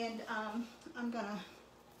 And I'm going to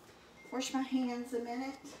wash my hands a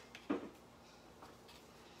minute.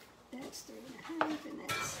 That's 3.5, and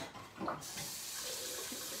that's.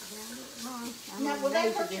 Now, will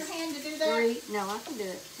that hurt your hand to do that? 3. No, I can do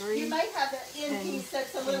it. 3. You may have the end and piece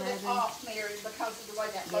that's a little bit 11. off, Mary, because of the way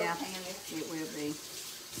that boat pan is. It will be.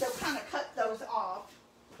 So kind of cut those off.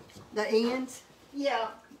 The ends? Yeah,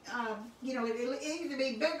 you know, it'll either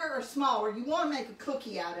be bigger or smaller. You want to make a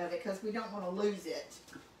cookie out of it because we don't want to lose it.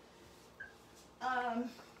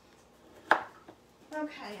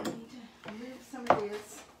 Okay, I need to remove some of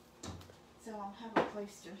this so I'll have a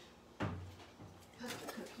place to put the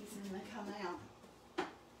cookies when they come out.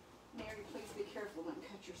 Mary, please be careful. Don't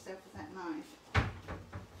cut yourself with that knife.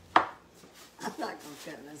 I'm not going to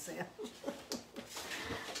cut myself.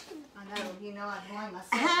 I know, you know, I blame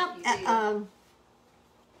myself if you do.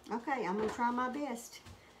 Okay, I'm going to try my best.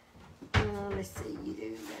 Let's see, you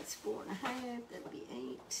do, that's 4.5, that'd be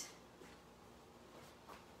 8.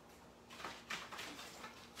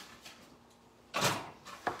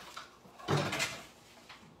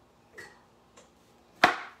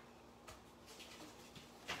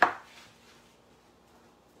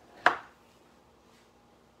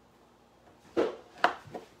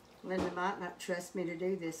 Linda might not trust me to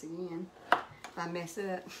do this again if I mess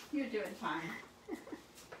up. You're doing fine.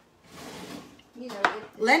 You know,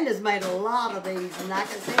 Linda's made a lot of these, and like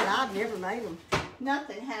I said, I've never made them.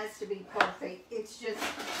 nothing has to be perfect. It's just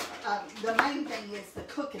the main thing is the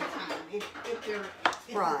cooking time. If they're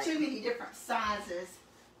too many different sizes,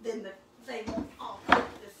 then they won't all cook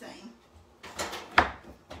the same.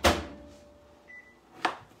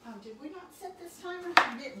 Did we not set this timer?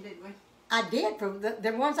 We didn't, did we? I did for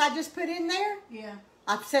the ones I just put in there. Yeah.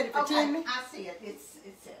 I've set it for 10 minutes. I see it. It's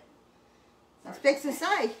set. It's fixing to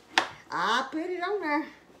say. I put it on there.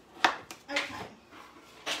 Okay.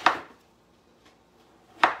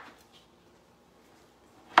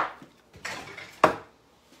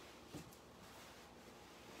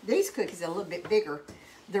 These cookies are a little bit bigger.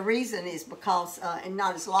 The reason is because, and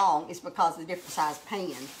not as long, is because of the different size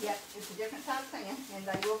pan. Yep, it's a different size pan, and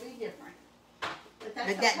they will be different. But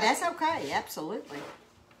that's But that's okay, absolutely.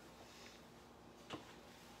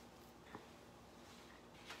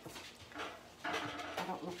 I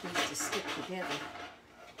don't want these to stick together.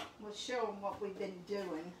 We'll show them what we've been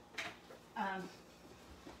doing. I've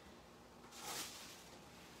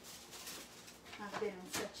been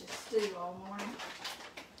in such a stew all morning.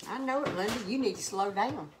 I know it, Linda. You need to slow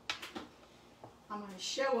down. I'm going to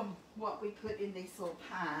show them what we put in these little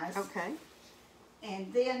pies. Okay.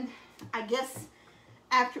 And then, I guess,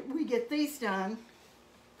 after we get these done,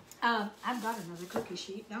 I've got another cookie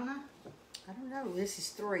sheet, don't I? I don't know. This is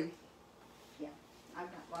 3. Yeah, I've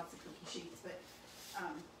got lots of cookie sheets, but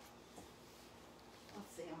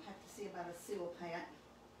let's see, I'll have to see about a seal pat.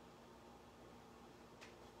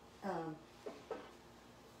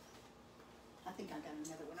 I think I got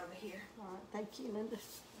another one over here. All right. Thank you, Linda.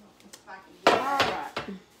 If I can get All that.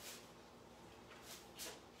 right.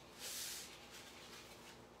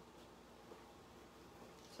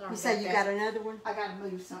 Sorry You say about you that. got another one? I got to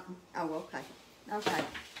move something. Oh, okay. Okay.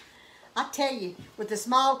 I tell you, with the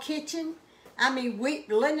small kitchen, I mean,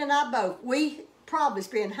 Linda and I both, we probably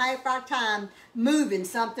spend half our time moving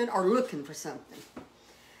something or looking for something.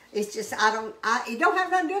 It's just, it don't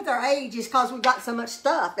have nothing to do with our age. It's because we've got so much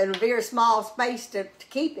stuff and a very small space to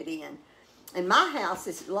keep it in. And my house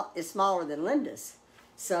is smaller than Linda's.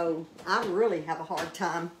 So I really have a hard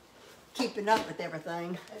time keeping up with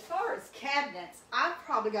everything. As far as cabinets, I've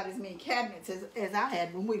probably got as many cabinets as I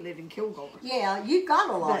had when we lived in Kilgore. Yeah, you've got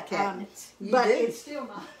a lot of But, cabinets. You but do. it's still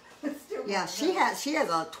not. It's still Yeah, not she enough.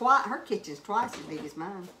 has her kitchen's twice as big as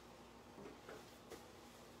mine.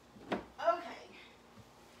 Okay.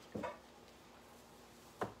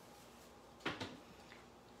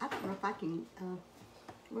 I don't know if I can,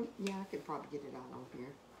 well, yeah, I could probably get it all on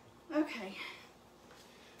here. Okay.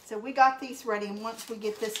 So we got these ready, and once we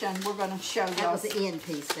get this done, we're going to show you. That was the end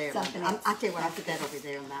piece there. Something I else. tell you what, I put that over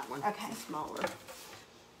there on that one. Okay. It's smaller.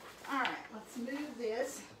 All right, let's move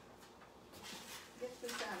this. Get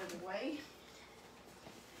this out of the way.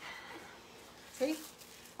 See?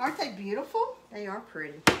 Aren't they beautiful? They are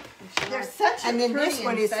pretty. They're such a and then pretty this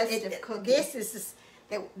one is festive cookie. this is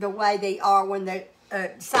the way they are when they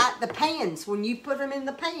the pans. When you put them in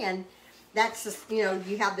the pan, that's just, you know,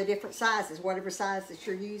 you have the different sizes, whatever size that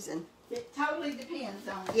you're using. It totally depends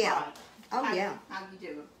on Yeah. Oh yeah. How you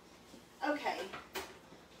do them. Okay,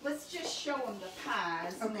 let's just show them the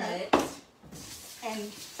pies Okay. next. And in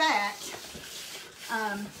fact,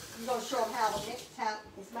 I'm gonna show them how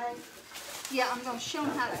it's made. yeah, I'm going to show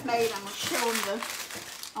them how it's made. I'm going to show them the,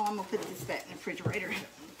 oh, I'm going to put this back in the refrigerator.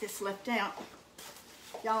 This left out.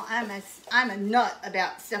 Y'all, I'm a nut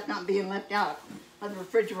about stuff not being left out of the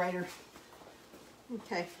refrigerator.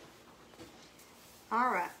 Okay. All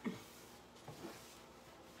right.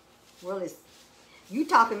 Well, it's you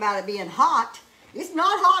talking about it being hot. It's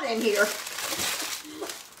not hot in here.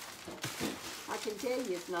 I can tell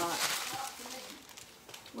you it's not.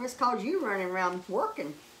 Well, it's cause you running around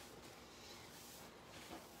working.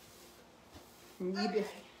 And you've been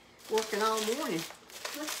working all morning.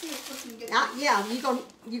 Let's see if we can get Yeah,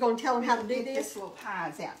 you gonna tell them how to do get this? little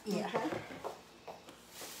pies out. Yeah. Okay.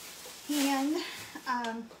 And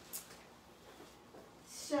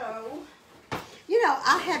so You know,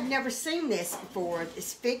 I have never seen this before.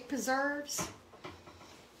 It's fig preserves.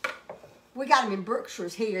 We got them in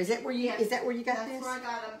Brookshire's here. Is that where you? yes, Is that where you got that's this? where I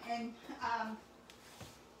got them. And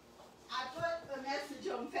I put a message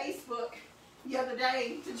on Facebook the other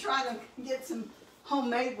day to try to get some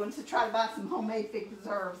homemade ones, to try to buy some homemade fig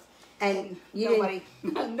preserves. And you nobody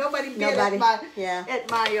bid Nobody, at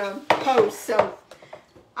my post. So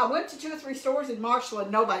I went to 2 or 3 stores in Marshall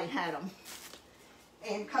and nobody had them.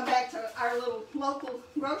 And come back to our little local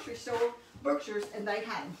grocery store, Brookshire's, and they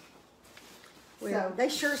had them. Well, So they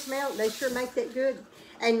sure smell. They sure make that good.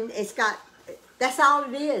 And it's got. That's all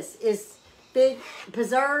it is fig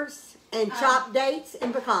preserves and chopped dates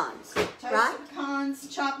and pecans, toasted right? pecans,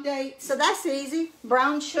 chopped dates, So that's easy.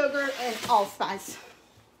 brown sugar, and allspice.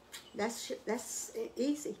 That's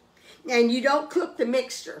easy. And you don't cook the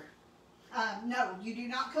mixture. No, you do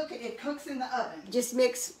not cook it. It cooks in the oven. Just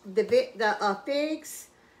mix the figs,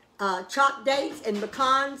 chopped dates and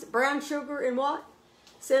pecans, brown sugar and what?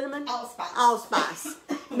 Cinnamon? Allspice. Allspice.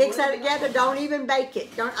 Mix that together. Don't even bake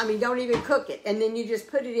it. Don't even cook it. And then you just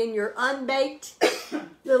put it in your unbaked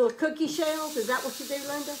little cookie shells. Is that what you do,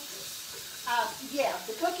 Linda? Yeah,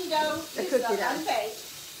 the cookie dough The is cookie dough. unbaked.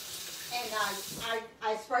 And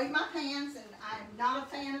I sprayed my pans, and I'm not a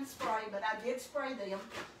fan of spray, but I did spray them.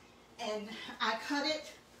 And I cut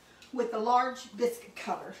it with the large biscuit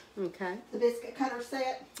cutter. Okay. The biscuit cutter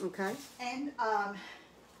set. Okay. And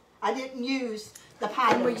I didn't use the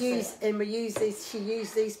pie dough set. we use these. She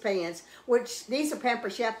used these pans, which these are Pamper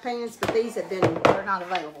Chef pans, but these have been They're not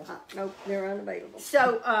available. nope, they're unavailable.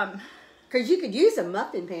 So Because you could use a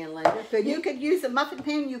muffin pan, Linda. Could you? you could use a muffin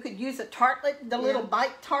pan. You could use a tartlet, the little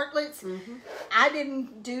bite tartlets. Mm-hmm. I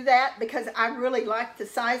didn't do that because I really like the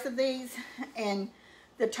size of these, and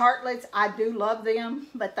the tartlets, I do love them,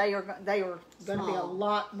 but they are going to be a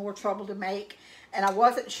lot more trouble to make, and I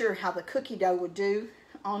wasn't sure how the cookie dough would do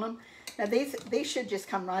on them. Now these should just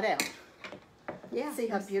come right out. Yeah. See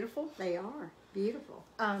how beautiful They are beautiful.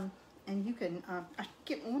 and you can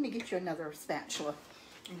let me get you another spatula,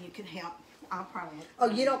 and you can help. I'll probably. Oh,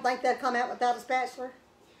 you don't think they'll come out without a spatula?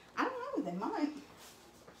 I don't know. They might.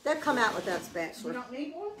 They'll come out without a You spatula. don't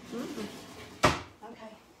need one. Mm-mm.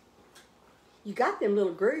 Okay. You got them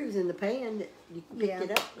little grooves in the pan that you can pick Yeah.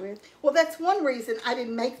 it up with. Well, that's one reason I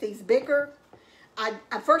didn't make these bigger. I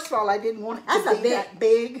first of all, I didn't want it to That's be that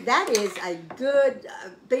big. That is a good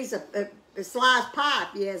piece of sliced pie,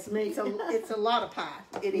 if you ask me. It's a lot of pie.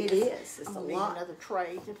 It It is. is. It's I'm a gonna need lot. another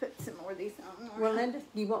tray to put some more of these on. Well, Linda,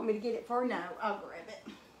 do you want me to get it for you? No, I'll grab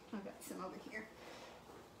it. I've got some over here.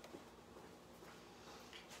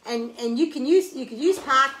 And you can use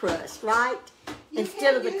pie crust, right?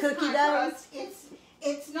 Instead of the cookie dough.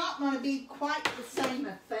 It's not going to be quite the same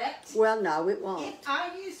effect. Well, no, it won't. If I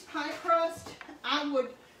used pie crust, I would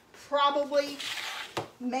probably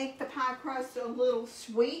make the pie crust a little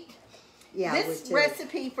sweet. Yeah, I would This too.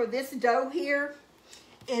 recipe for this dough here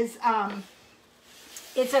is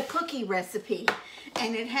it's a cookie recipe,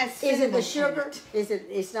 and it has Is it the cinnamon in sugar? it.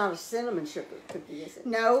 It's not a cinnamon sugar cookie, is it?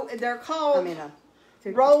 No, they're called I mean, a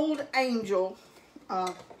cookie. rolled angel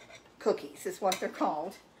cookies is what they're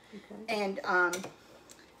called. Okay. And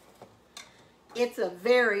it's a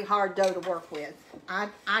very hard dough to work with. I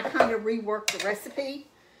kind of reworked the recipe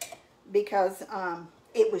because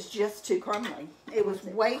it was just too crumbly. It was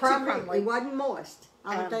way too crumbly. It wasn't moist.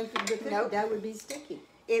 I would think the cookie nope. dough would be sticky.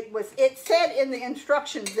 It said in the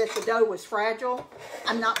instructions that the dough was fragile.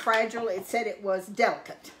 I'm not fragile. It said it was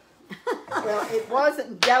delicate. Well, it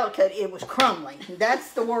wasn't delicate. It was crumbly.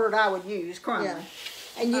 That's the word I would use, crumbly. Yeah.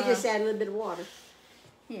 And you just add a little bit of water.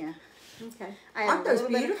 Yeah. Okay. I add a little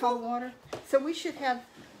bit of cold water. So we should have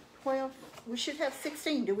 12. We should have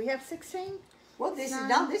 16. Do we have 16? Well, this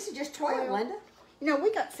is just 12, 12. Linda. No,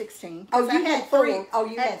 we got 16. Oh, you had 3. Oh,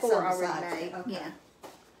 you had four some already besides. made. Okay. Yeah.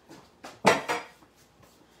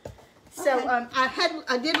 So Okay.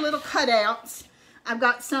 I did little cutouts. I've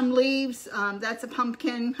got some leaves. That's a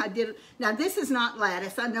pumpkin. Now this is not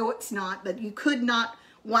lattice. I know it's not, but you could not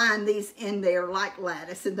wind these in there like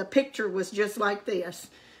lattice. And the picture was just like this,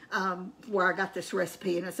 where I got this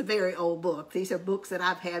recipe. And it's a very old book. These are books that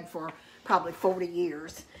I've had for probably 40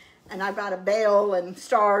 years. And I've got a bell and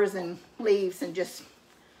stars and leaves, and just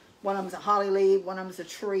one of them's a holly leaf, one of them's a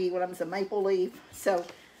tree, one of them's a maple leaf. So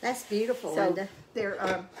That's beautiful, so Linda. they're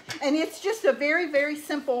and it's just a very, very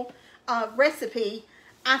simple recipe.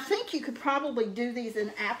 I think you could probably do these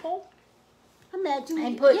in apple. Imagine.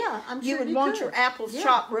 And put, yeah, I'm sure you would want could. your apples Yeah.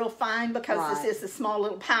 chopped real fine, because Right. this is a small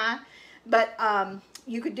little pie. But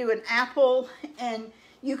you could do an apple, and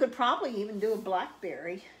you could probably even do a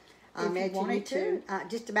blackberry I if you imagine wanted to.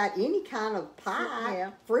 Just about any kind of pie,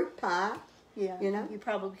 Yeah. fruit pie. Yeah, You know? you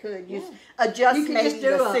probably could. Yeah. Just adjust You could maybe just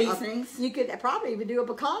do the a seasonings. you could probably even do a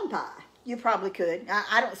pecan pie. You probably could.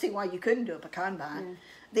 I don't see why you couldn't do a pecan pie.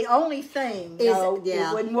 The only thing, Is- no,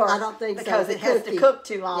 yeah, it wouldn't work. I don't think so. Because The it has to cookie. cook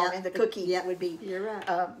too long, Yep, and the the- cookie yep, would be you're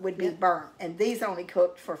right. would be Yep. burnt. And these only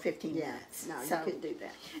cooked for 15 Yeah, minutes. no, So- you couldn't do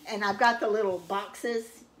that. And I've got the little boxes,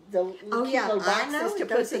 the Oh cute yeah, little I boxes know. to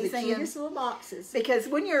put Those are the these in. cutest little boxes. Because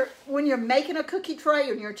when you're making a cookie tray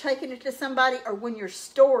and you're taking it to somebody, or when you're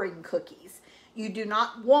storing cookies, you do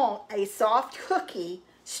not want a soft cookie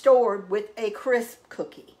stored with a crisp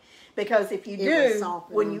cookie. Because if you It will do,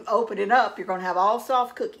 soften when them. you open it up, you're going to have all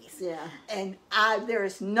soft cookies. Yeah. And there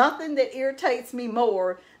is nothing that irritates me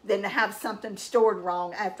more than to have something stored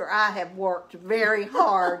wrong after I have worked very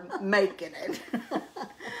hard making it.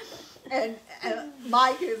 And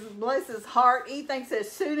Mike is, bless his heart, he thinks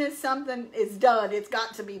as soon as something is done, it's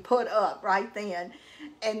got to be put up right then.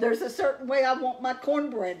 And there's a certain way I want my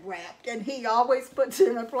cornbread wrapped, and he always puts it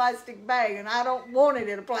in a plastic bag, and I don't want it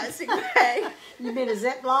in a plastic bag. You mean a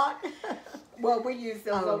Ziploc? Well, we use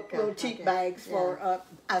those okay, little cheap okay. bags for,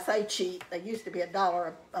 I say cheap, they used to be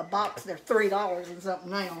 $1 a box, they're $3 and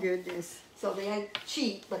something now. Goodness. So they ain't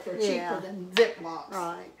cheap, but they're Yeah. cheaper than Ziplocs.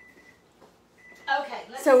 Right. Okay,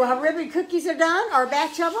 let's So our ribbon cookies are done, or a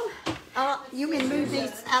batch of them. You can move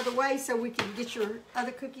these out of the way so we can get your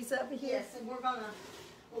other cookies over here. Yes, and we're gonna,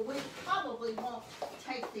 well, we probably won't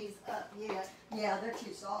take these up yet. Yeah, they're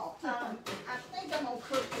too soft. I think I'm gonna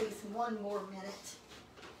cook these one more minute.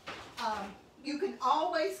 You can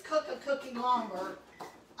always cook a cookie longer,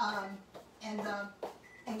 and the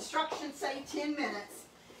instructions say 10 minutes,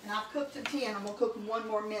 and I've cooked to 10, I'm gonna cook them one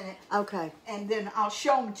more minute, Okay. and then I'll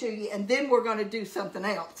show them to you, and then we're gonna do something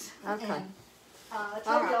else. Okay. And, I All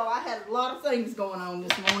told right. y'all I had a lot of things going on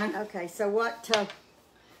this morning. Okay. So what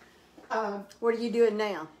are you doing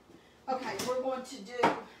now? Okay, we're going to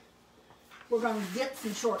dip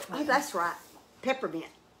some shortbread. Oh, that's right. Peppermint.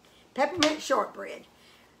 Peppermint shortbread.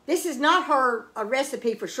 This is not a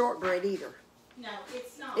recipe for shortbread either. No,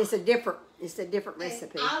 it's not. It's a different And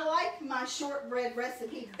recipe. I like my shortbread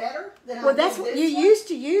recipe better than I Well, do that's what this you one. used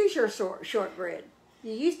to use your shortbread.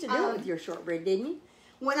 You used to do it with your shortbread, didn't you?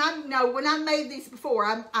 When I made these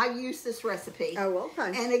before, I used this recipe. Oh,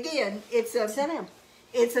 okay. And again, it's Sit down.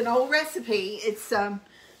 It's an old recipe. It's a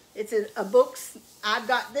books. I've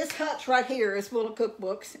got this hutch right here is full of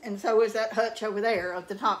cookbooks, and so is that hutch over there of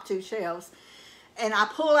the top two shelves. And I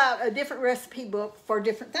pull out a different recipe book for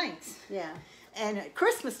different things. Yeah. And at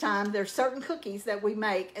Christmas time, there's certain cookies that we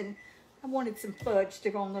make, and I wanted some fudge to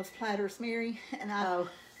go on those platters, Mary. And I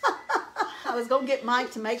was gonna get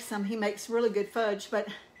Mike to make some. He makes really good fudge, but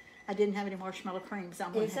I didn't have any marshmallow cream, so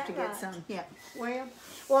I'm gonna Is have to that get right? some. Yeah.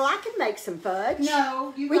 Well, I can make some fudge.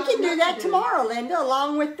 No, We can do that tomorrow, Linda,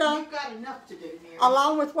 along with You've got enough to do, Mary.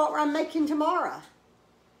 what I'm making tomorrow.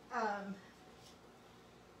 Okay,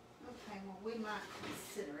 well, we might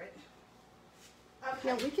consider it. Okay.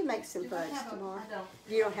 Yeah, we can make some Do we fudge have tomorrow. I don't.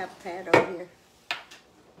 You don't have a pad over here.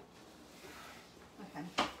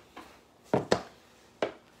 Okay.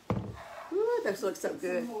 Ooh, those look so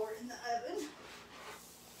good. Some more in the oven.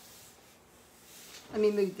 Let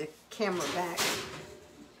me move the camera back,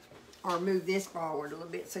 or move this forward a little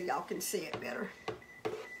bit so y'all can see it better.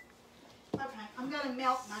 Okay, I'm gonna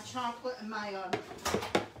melt my chocolate and my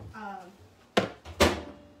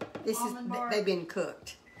This is Almond bar. they've been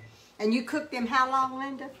cooked, And you cook them how long,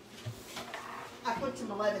 Linda? I cooked them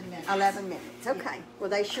 11 minutes. 11 minutes. Okay. Well,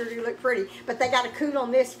 they sure do look pretty. But they got to cool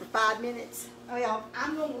on this for 5 minutes. Oh, yeah,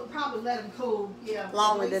 I'm going to probably let them cool, yeah.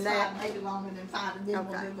 Longer at least than that? 5, maybe longer than 5, and then Okay.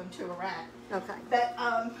 we'll move them to a rack. Okay. But,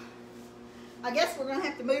 I guess we're going to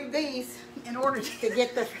have to move these in order to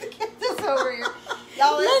get this over here.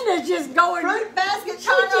 Y'all, Linda's just going. fruit basket She's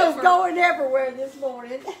turn just over. going everywhere this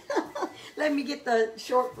morning. Let me get the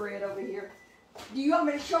shortbread over here. Do you want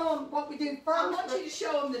me to show them what we do first? I want you to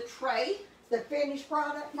show them the tray. The finished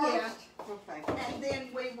product first? Yeah. Okay. And then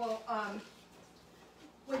we will,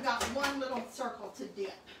 we've got one little circle to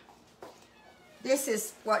dip. This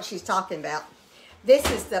is what she's talking about. This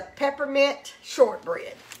is the peppermint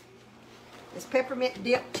shortbread. It's peppermint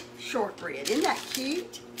dipped shortbread. Isn't that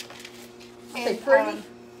cute? They pretty?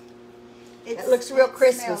 It looks real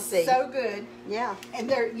Christmassy. Smells so good. Yeah. And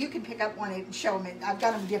there, you can pick up one and show them. I've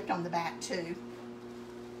got them dipped on the back too.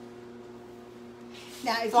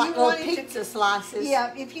 Now, if Like you little wanted pizza to, slices.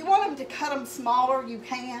 yeah, if you want them to cut them smaller, you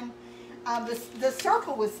can. The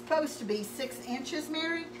circle was supposed to be 6 inches,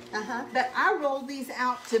 Mary. Uh-huh. But I rolled these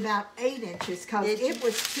out to about 8 inches because Did you? it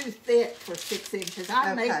was too thick for 6 inches.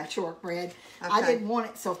 I Okay. make shortbread. I Okay. didn't want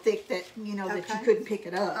it so thick that, you know, that you Okay. couldn't pick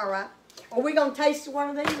it up. All right. Are we going to taste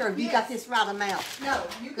one of these, or have you got Yes. this right amount? No,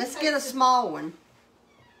 you can Let's take get a the- small one.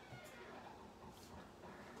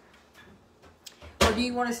 Or do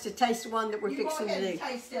you want us to taste the one that we're You go fixing ahead to and do?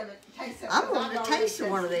 taste of it. Taste of it. I 'Cause want I've to already taste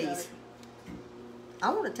one of tasted these. it. I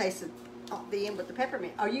want to taste the end with the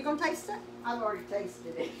peppermint. Are you going to taste it? I've already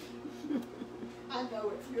tasted it. I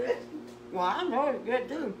know it's good. Well, I know it's good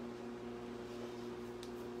too.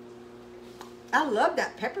 I love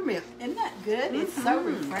that peppermint. Isn't that good? It's so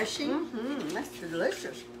refreshing. Mm-hmm. That's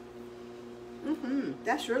delicious. Mm-hmm.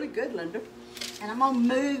 That's really good, Linda. And I'm gonna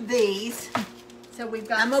move these. So we've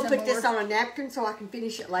got. I'm gonna some put this more. on a napkin so I can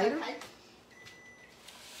finish it later. Okay.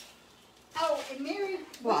 Oh, and Mary,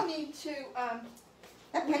 What? we need to.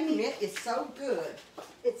 That peppermint is so good.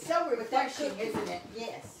 It's so With that refreshing, cookie. isn't it?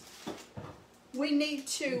 Yes. We need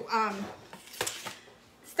to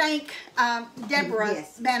thank Deborah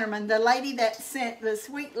Yes. Bannerman, the lady that sent, the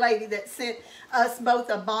sweet lady that sent us both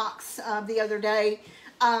a box the other day.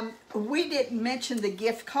 We didn't mention the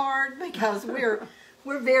gift card because we're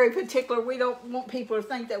very particular. We don't want people to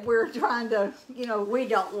think that we're trying to, you know, We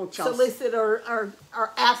don't want y'all. solicit or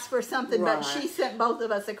ask for something. But Right. she sent both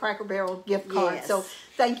of us a Cracker Barrel gift card. Yes. So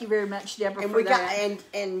thank you very much, Deborah, And for we got that.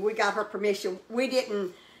 and we got her permission. We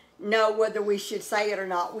didn't know whether we should say it or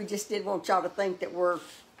not. We just didn't want y'all to think that we're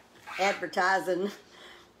advertising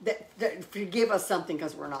that to give us something,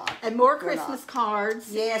 because we're not. And more We're not. Christmas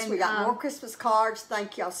cards. Yes, and, we got more Christmas cards.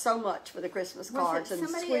 Thank y'all so much for the Christmas cards Was it and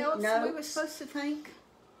somebody sweet else notes. we were supposed to thank?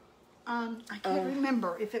 I can't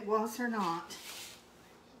remember if it was or not.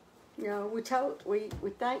 No, we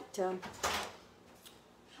thanked.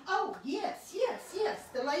 Oh, yes.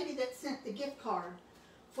 The lady that sent the gift card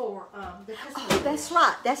for the Christmas.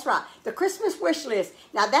 Oh, that's right. The Christmas wish list.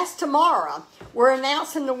 Now that's tomorrow. We're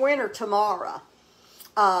announcing the winner tomorrow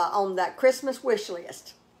on that Christmas wish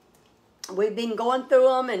list. We've been going through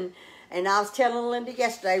them, and I was telling Linda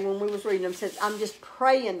yesterday when we was reading them, said I'm just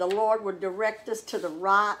praying the Lord would direct us to the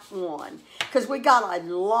right one, because we got a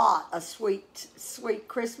lot of sweet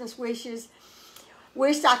Christmas wishes.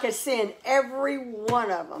 Wished I could send every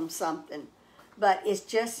one of them something. But it's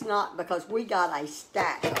just not, because we got a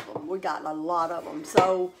stack of them. We got a lot of them.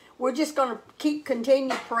 So we're just going to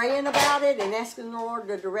continue praying about it and asking the Lord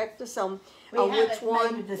to direct us on which haven't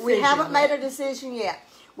one. made a decision We haven't made yet. a decision yet.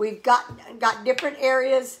 We've got different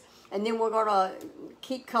areas, and then we're going to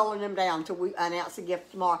keep culling them down until we announce the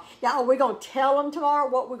gift tomorrow. Now, are we going to tell them tomorrow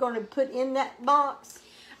what we're going to put in that box?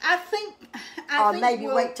 I think Or maybe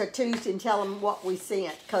we'll- wait till Tuesday and tell them what we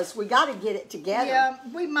sent, because we got to get it together. Yeah,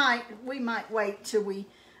 we might wait till we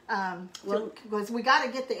because we got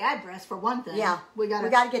to get the address for one thing. Yeah, we got to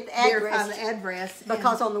get the verify address. the address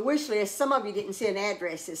Because on the wish list, some of you didn't send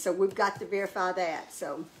addresses, so we've got to verify that.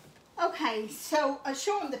 So okay, so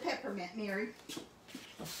show them the peppermint, Mary.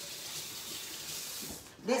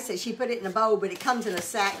 this is, she put it in a bowl, but it comes in a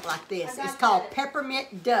sack like this. I got It's called that.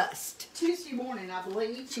 peppermint dust. Tuesday morning, I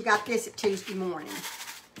believe. She got this at Tuesday morning,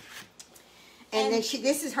 and then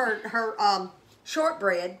this is her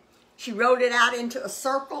shortbread. She rolled it out into a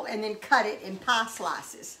circle and then cut it in pie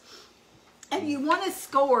slices. And you want to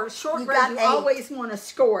score shortbread. got You 8. always want to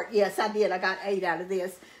score it. Yes, I did. I got 8 out of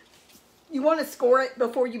this. You want to score it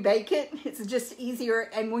before you bake it. It's just easier.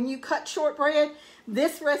 And when you cut shortbread,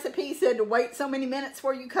 this recipe said to wait so many minutes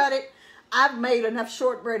before you cut it. I've made enough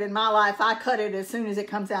shortbread in my life. I cut it as soon as it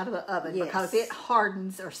comes out of the oven Yes. because it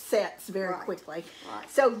hardens or sets very Right. quickly. Right.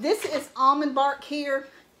 So this is almond bark here.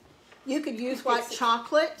 You could use white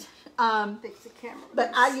chocolate. Fix the camera.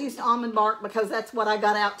 But I used almond bark because that's what I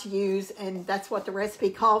got out to use, and that's what the recipe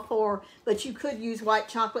called for. But you could use white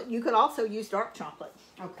chocolate. You could also use dark chocolate.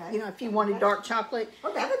 Okay. You know, if you wanted dark chocolate.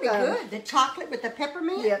 Oh, that would be good. The chocolate with the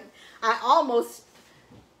peppermint. Yeah, I almost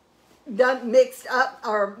mixed up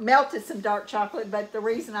or melted some dark chocolate, but the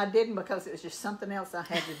reason I didn't because it was just something else I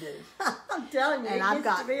had to do. I'm telling you, And it I've gets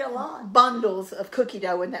got to be a lot. bundles of cookie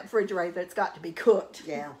dough in that refrigerator that's got to be cooked.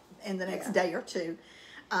 Yeah. In the next Yeah. day or two.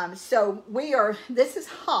 So this is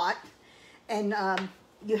hot, and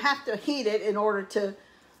you have to heat it in order to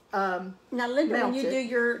Now, Linda, when melt you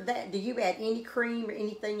it. do you add any cream or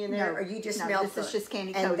anything in there, No. or you just No, melt this is it? just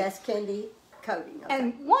candy And coating. that's candy coating. Okay.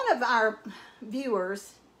 And one of our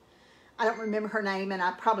viewers, I don't remember her name, and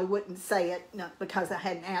I probably wouldn't say it because I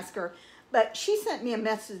hadn't asked her, but she sent me a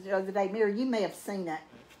message the other day. Mary, you may have seen it.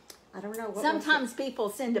 I don't know. What was Sometimes people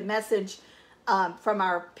send a message from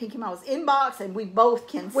our Pinky Mouse inbox, and we both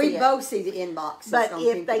can see we it. both see the inbox. But on if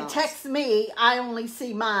Pinky they Mouse. text me, I only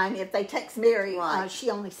see mine. If they text Mary, Right. she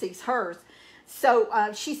only sees hers. So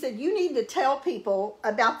she said, you need to tell people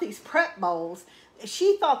about these prep bowls.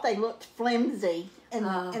 She thought they looked flimsy in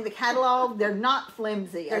the catalog. They're not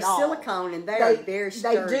flimsy they're at all. silicone and they're very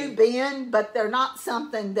sturdy. They do bend, but they're not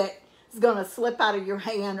something that is going to slip out of your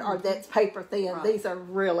hand or that's paper thin. Right. These are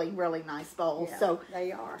really, really nice bowls. Yeah, so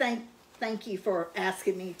they are. Thank you for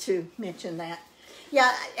asking me to mention that.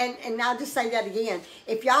 Yeah, and I'll just say that again.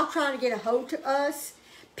 If y'all trying to get a hold to us,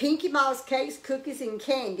 Pinky Mouse Cakes, Cookies, and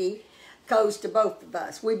Candy goes to both of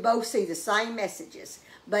us. We both see the same messages.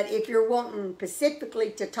 But if you're wanting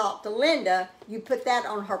specifically to talk to Linda, you put that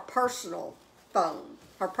on her personal phone,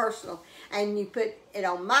 and you put it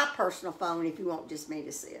on my personal phone if you want just me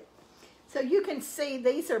to see it. So you can see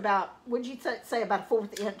these are about, would you say about a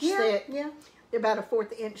 1/4 inch thick? Yeah. They're about a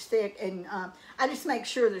 1/4 inch thick, and I just make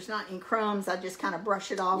sure there's not any crumbs. I just kind of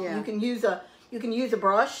brush it off. Yeah. You can use a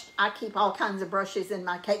brush. I keep all kinds of brushes in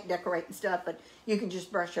my cake decorating stuff, but you can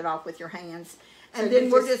just brush it off with your hands. And So then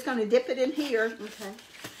you we're just- just going to dip it in here, Okay.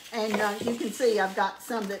 and you can see I've got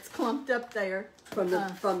some that's clumped up there From the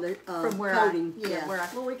from where coating.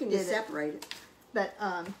 well, we can did just it. separate it. But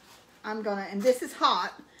I'm gonna, and this is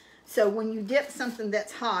hot, so when you dip something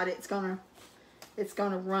that's hot, it's gonna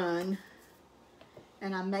run,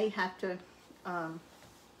 and I may have to, Kind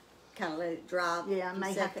of let it dry. yeah, I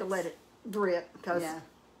may have to let it drip because Yeah.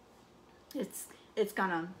 it's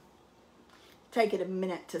gonna take it a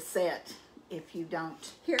minute to set if you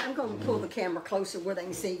don't. Here, I'm going to pull the camera closer where they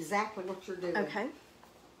can see exactly what you're doing. Okay.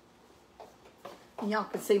 And y'all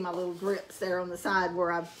can see my little drips there on the side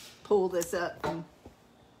where I pull this up,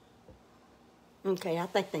 Okay, I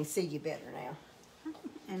think they see you better now.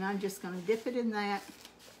 and I'm just gonna dip it in that.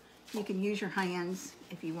 You can use your hands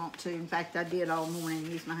if you want to. In fact, I did all morning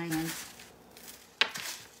use my hands.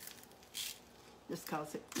 Just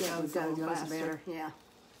cause it goes a little faster. better. Yeah.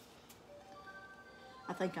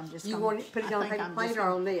 I think I'm just You gonna want to put it on a I think paper I'm plate just or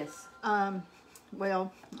on this?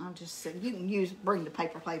 well, I'll just say, you can bring the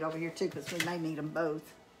paper plate over here too, because we may need them both.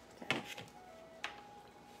 Okay.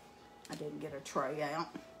 I didn't get a tray out.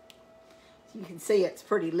 So you can see it's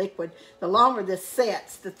pretty liquid. The longer this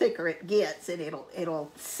sets, the thicker it gets, and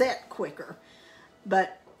it'll set quicker.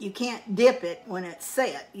 But you can't dip it when it's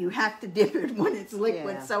set. You have to dip it when it's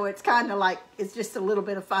liquid. Yeah. So it's kind of like, it's just a little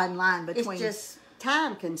bit of fine line between. It's just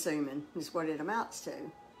time consuming is what it amounts to.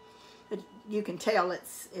 But you can tell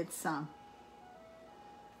it's kind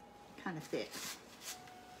of thick.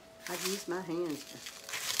 I've used my hands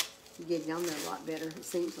to get it on there a lot better, it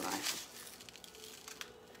seems like.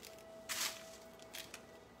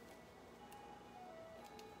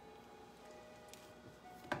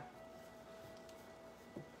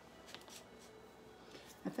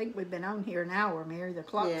 I think we've been on here an hour, Mary. The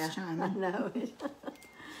clock's I chiming. know.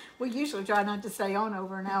 We usually try not to stay on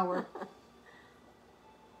over an hour.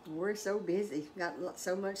 We're so busy, got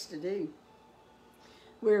so much to do.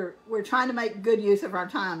 We're trying to make good use of our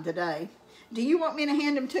time today. Do you want me to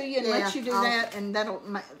hand them to you and let you do that, and that'll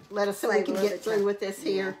let us so we Save a can little get bit through time. with this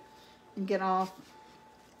here and get off?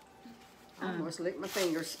 I almost licked my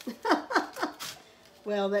fingers.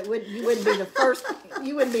 Well, you wouldn't be the first.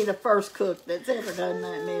 You wouldn't be the first cook that's ever done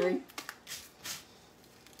that, Mary.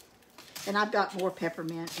 And I've got more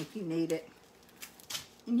peppermint if you need it.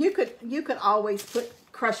 And you could always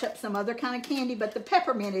crush up some other kind of candy, but the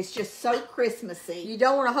peppermint is just so Christmassy. You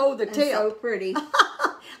don't want to hold the and tip. so pretty.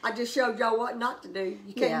 I just showed y'all what not to do.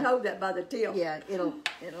 You can't Yeah. hold that by the tip. Yeah, it'll.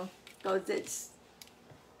 Because it's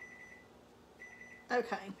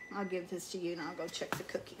Okay, I'll give this to you and I'll go check the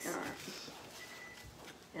cookies. All right.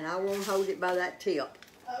 And I won't hold it by that tip.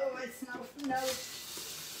 Oh, it's no.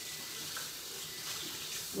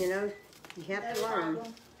 You know, you have to learn.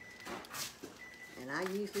 Problem. And I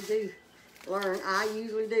usually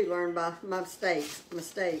do learn by my mistakes.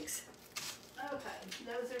 Okay,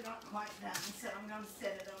 those are not quite done, so I'm going to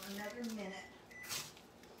set it on another minute.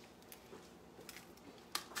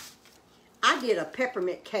 I did a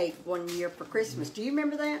peppermint cake one year for Christmas. Do you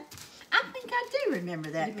remember that? I think I do remember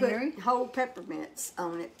that, You Mary. put whole peppermints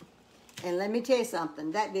on it. And let me tell you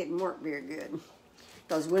something, that didn't work very good.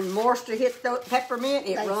 Because when moisture hit the peppermint,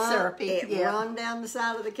 it run down the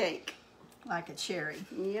side of the cake. Like a cherry.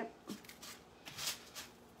 Yep.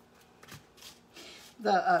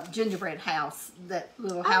 The gingerbread house, that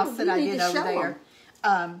little house that I you need did to over show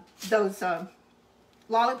there. Those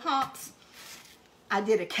lollipops, I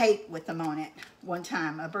did a cake with them on it one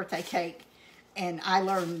time, a birthday cake. And I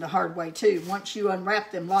learned the hard way too. Once you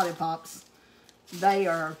unwrap them lollipops, they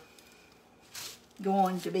are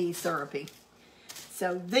going to be syrupy.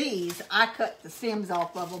 So these, I cut the stems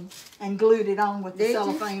off of them and glued it on with the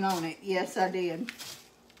cellophane on it. Yes, I did.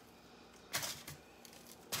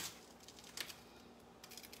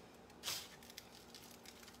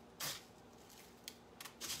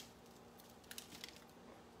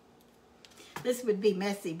 This would be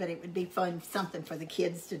messy, but it would be fun, something for the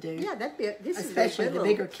kids to do. Yeah, that'd be. Especially the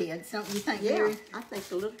bigger kids, don't you think, Mary? Yeah, I think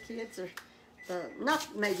the little kids are,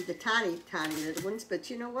 not maybe the tiny little ones,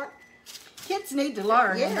 but you know what? Kids need to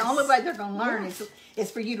learn, and the Yes. only way they're going to learn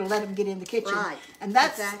is for you to let them get in the kitchen. Right. And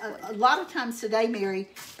that's Exactly. a lot of times today, Mary,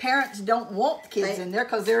 parents don't want the kids in there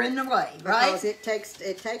because they're in the way, right? Because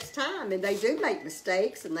it takes time, and they do make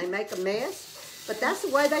mistakes, and they make a mess. But that's the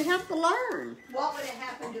way they have to learn. What would have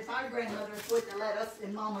happened if our grandmothers wouldn't have let us,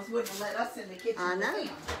 and mamas wouldn't have let us in the kitchen? I know. with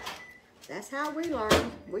them? That's how we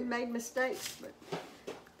learn. We made mistakes, but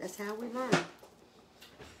that's how we learn.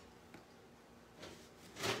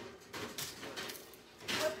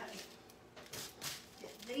 Okay.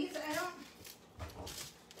 Get these out.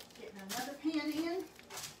 Getting another pan in.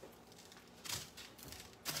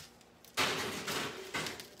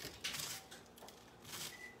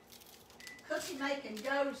 Cookie making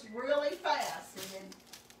goes really fast, and then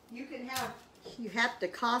you can have. You have to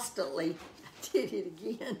constantly. I did it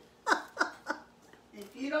again.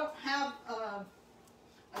 If you don't have a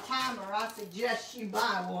timer, I suggest you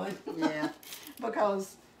buy one. Yeah.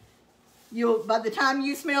 Because you'll, by the time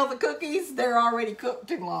you smell the cookies, they're already cooked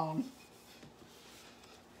too long.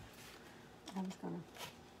 I'm just gonna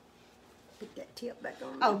put that tip back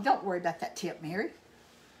on. Oh, don't worry about that tip, Mary.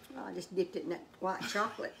 Oh, I just dipped it in that white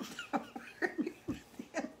chocolate.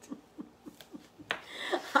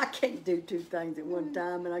 I can't do two things at one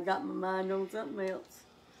time, and I got my mind on something else.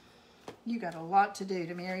 You got a lot to do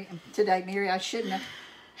today, Mary. I shouldn't have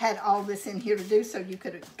had all this in here to do, so you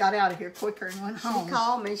could have got out of here quicker and went home. She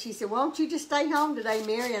called me. She said, "Why don't you just stay home today,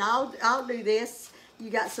 Mary, and I'll do this.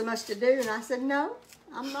 You got so much to do." And I said, "No,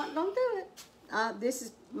 I'm not gonna do it. This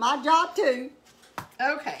is my job too."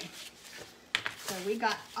 Okay. So we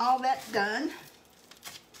got all that done.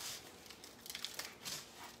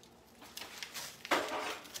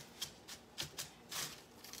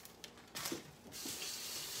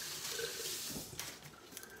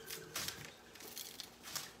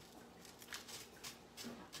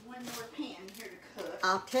 One more pan here to cook.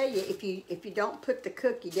 I'll tell you, if you don't put the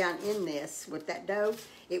cookie down in this with that dough,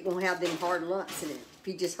 it won't have them hard lumps in it. If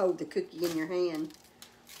you just hold the cookie in your hand.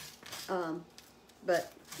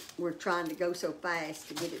 But we're trying to go so fast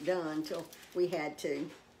to get it done till we had to.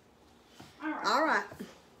 All right.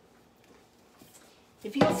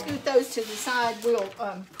 If you'll scoot those to the side, we'll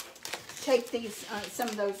take these, some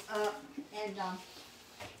of those up and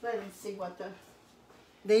let them see what the.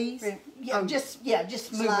 These? Yeah, just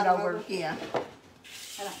move slide it over. over. Yeah.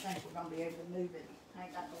 I don't think we're gonna be able to move it. I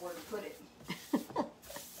ain't got nowhere to put it.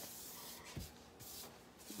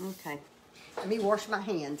 Okay. Let me wash my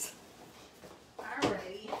hands.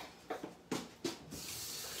 Alrighty.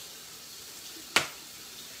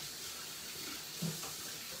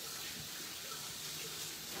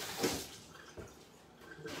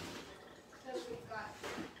 So we've got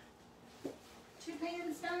 2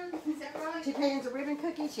 pans done, is that right? 2 pans of ribbon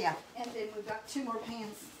cookies, yeah. And then we've got 2 more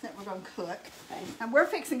pans that we're gonna cook. Okay. And we're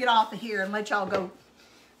fixing to get off of here and let y'all go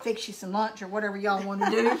fix you some lunch or whatever y'all want to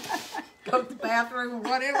do. Go to the bathroom or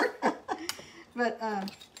whatever. But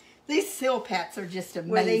These Silpats are just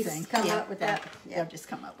Will these amazing. come up with that? Yeah. They'll just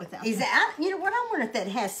come up with that. Is that, you know what, I wonder if that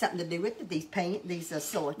has something to do with it, these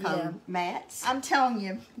silicone mats. I'm telling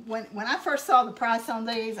you, when I first saw the price on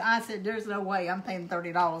these, I said, "There's no way I'm paying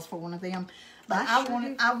 $30 for one of them." But I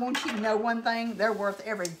want you to know one thing: they're worth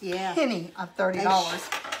every penny of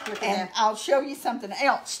 $30. And I'll show you something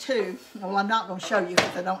else too. Well, I'm not going to show you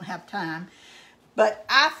because I don't have time. But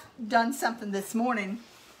I've done something this morning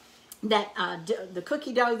that the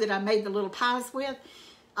cookie dough that I made the little pies with.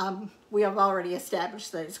 We have already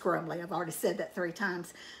established that it's crumbly. I've already said that 3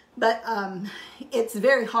 times. But it's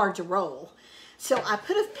very hard to roll. So I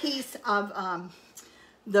put a piece of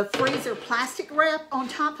the freezer plastic wrap on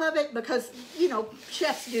top of it because, you know,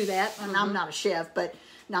 chefs do that. And I'm not a chef, but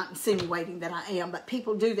not insinuating that I am. But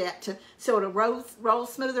people do that to so it'll roll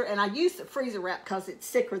smoother. And I use the freezer wrap because it's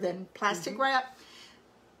thicker than plastic wrap.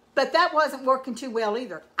 But that wasn't working too well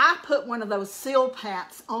either. I put one of those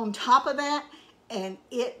Silpats on top of that, and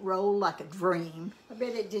it rolled like a dream. I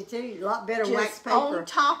bet it did too. A lot better Just wax paper. on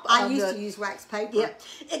top of I used to use wax paper. Yeah,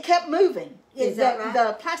 it kept moving. Is that right?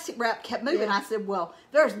 The plastic wrap kept moving. Yeah. I said, well,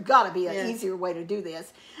 there's got to be an easier way to do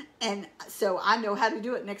this. And so I know how to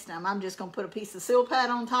do it next time. I'm just going to put a piece of Silpat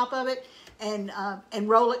on top of it and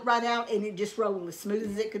roll it right out, and it just rolled as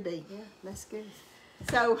smooth as it could be. Yeah, that's good.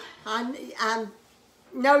 So I'm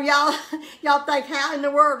no, y'all think how in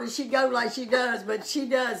the world does she go like she does, but she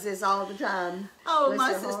does this all the time. Oh, Bless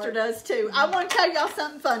my her sister heart. does too. I want to tell y'all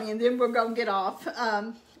something funny, and then we're going to get off.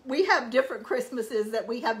 We have different Christmases that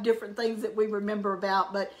we have different things that we remember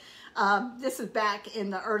about, but this is back in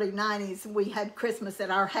the early 90s. We had Christmas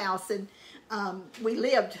at our house, and we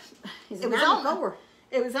lived. It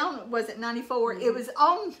was on, was it 94? It was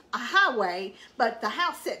on a highway, but the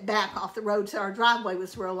house set back off the road, so our driveway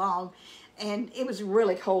was real long. And it was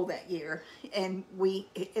really cold that year. And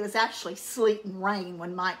it was actually sleet and rain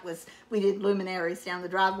when we did luminaries down the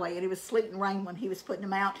driveway. And it was sleet and rain when he was putting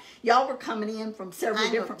them out. Y'all were coming in from several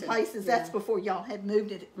different places. That's before y'all had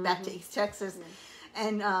moved it back to East Texas.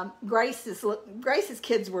 And Grace's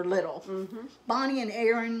kids were little. Bonnie and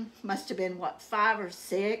Aaron must have been, what, 5 or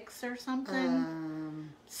 6 or something?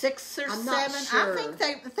 6 or 7. Sure.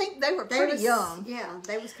 I think they were pretty young. Yeah,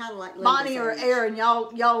 they was kind of like Bonnie or Aaron,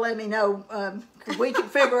 y'all let me know. We can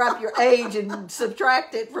figure up your age and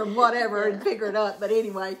subtract it from whatever and figure it up. But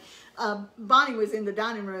anyway, Bonnie was in the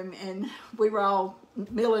dining room, and we were all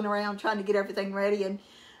milling around trying to get everything ready. And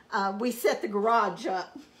we set the garage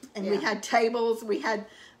up. And we had tables, we had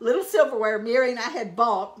little silverware. Mary and I had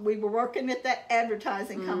bought, we were working at that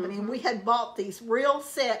advertising company, and we had bought these real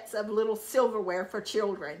sets of little silverware for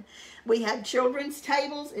children. We had children's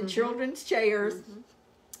tables and children's chairs.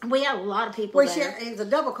 We had a lot of people there. It was a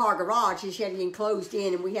double car garage, and she had it enclosed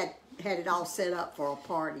in, and we had it all set up for a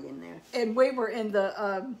party in there. And we were in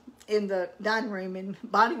the dining room, and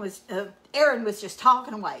Bonnie was Erin was just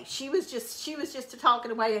talking away. She was just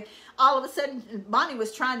talking away, and all of a sudden Bonnie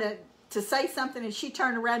was trying to say something, and she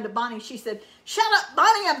turned around to Bonnie. She said, "Shut up,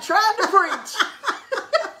 Bonnie! I'm trying to preach."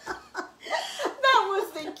 That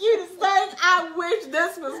was the cutest thing. I wish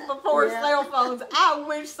this was before cell phones. I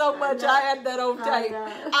wish so much I had that on tape.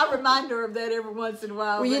 I remind her of that every once in a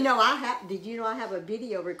while. Well, you know, did you know I have a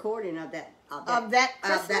video recording of that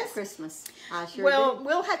Christmas? I sure do.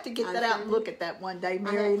 We'll have to get that out and look at that one day,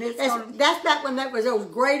 Mary. And that's back when that was those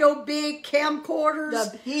great old big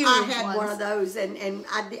camcorders. The huge I had ones. one of those, and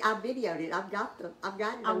I videoed it. I've got it on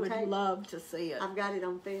tape. I would love to see it. I've got it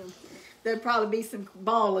on film. There'd probably be some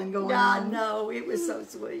bawling going on. No, it was so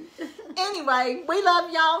sweet. Anyway, we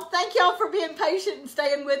love y'all. Thank y'all for being patient and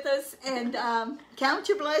staying with us. And count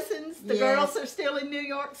your blessings. The girls are still in New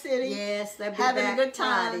York City. Yes, they'll be having back a good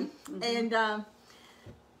time. Friday.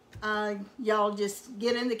 And y'all just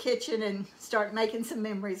get in the kitchen and start making some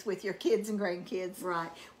memories with your kids and grandkids.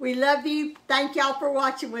 Right. We love you. Thank y'all for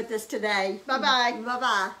watching with us today. Bye-bye.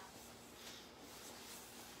 Bye-bye.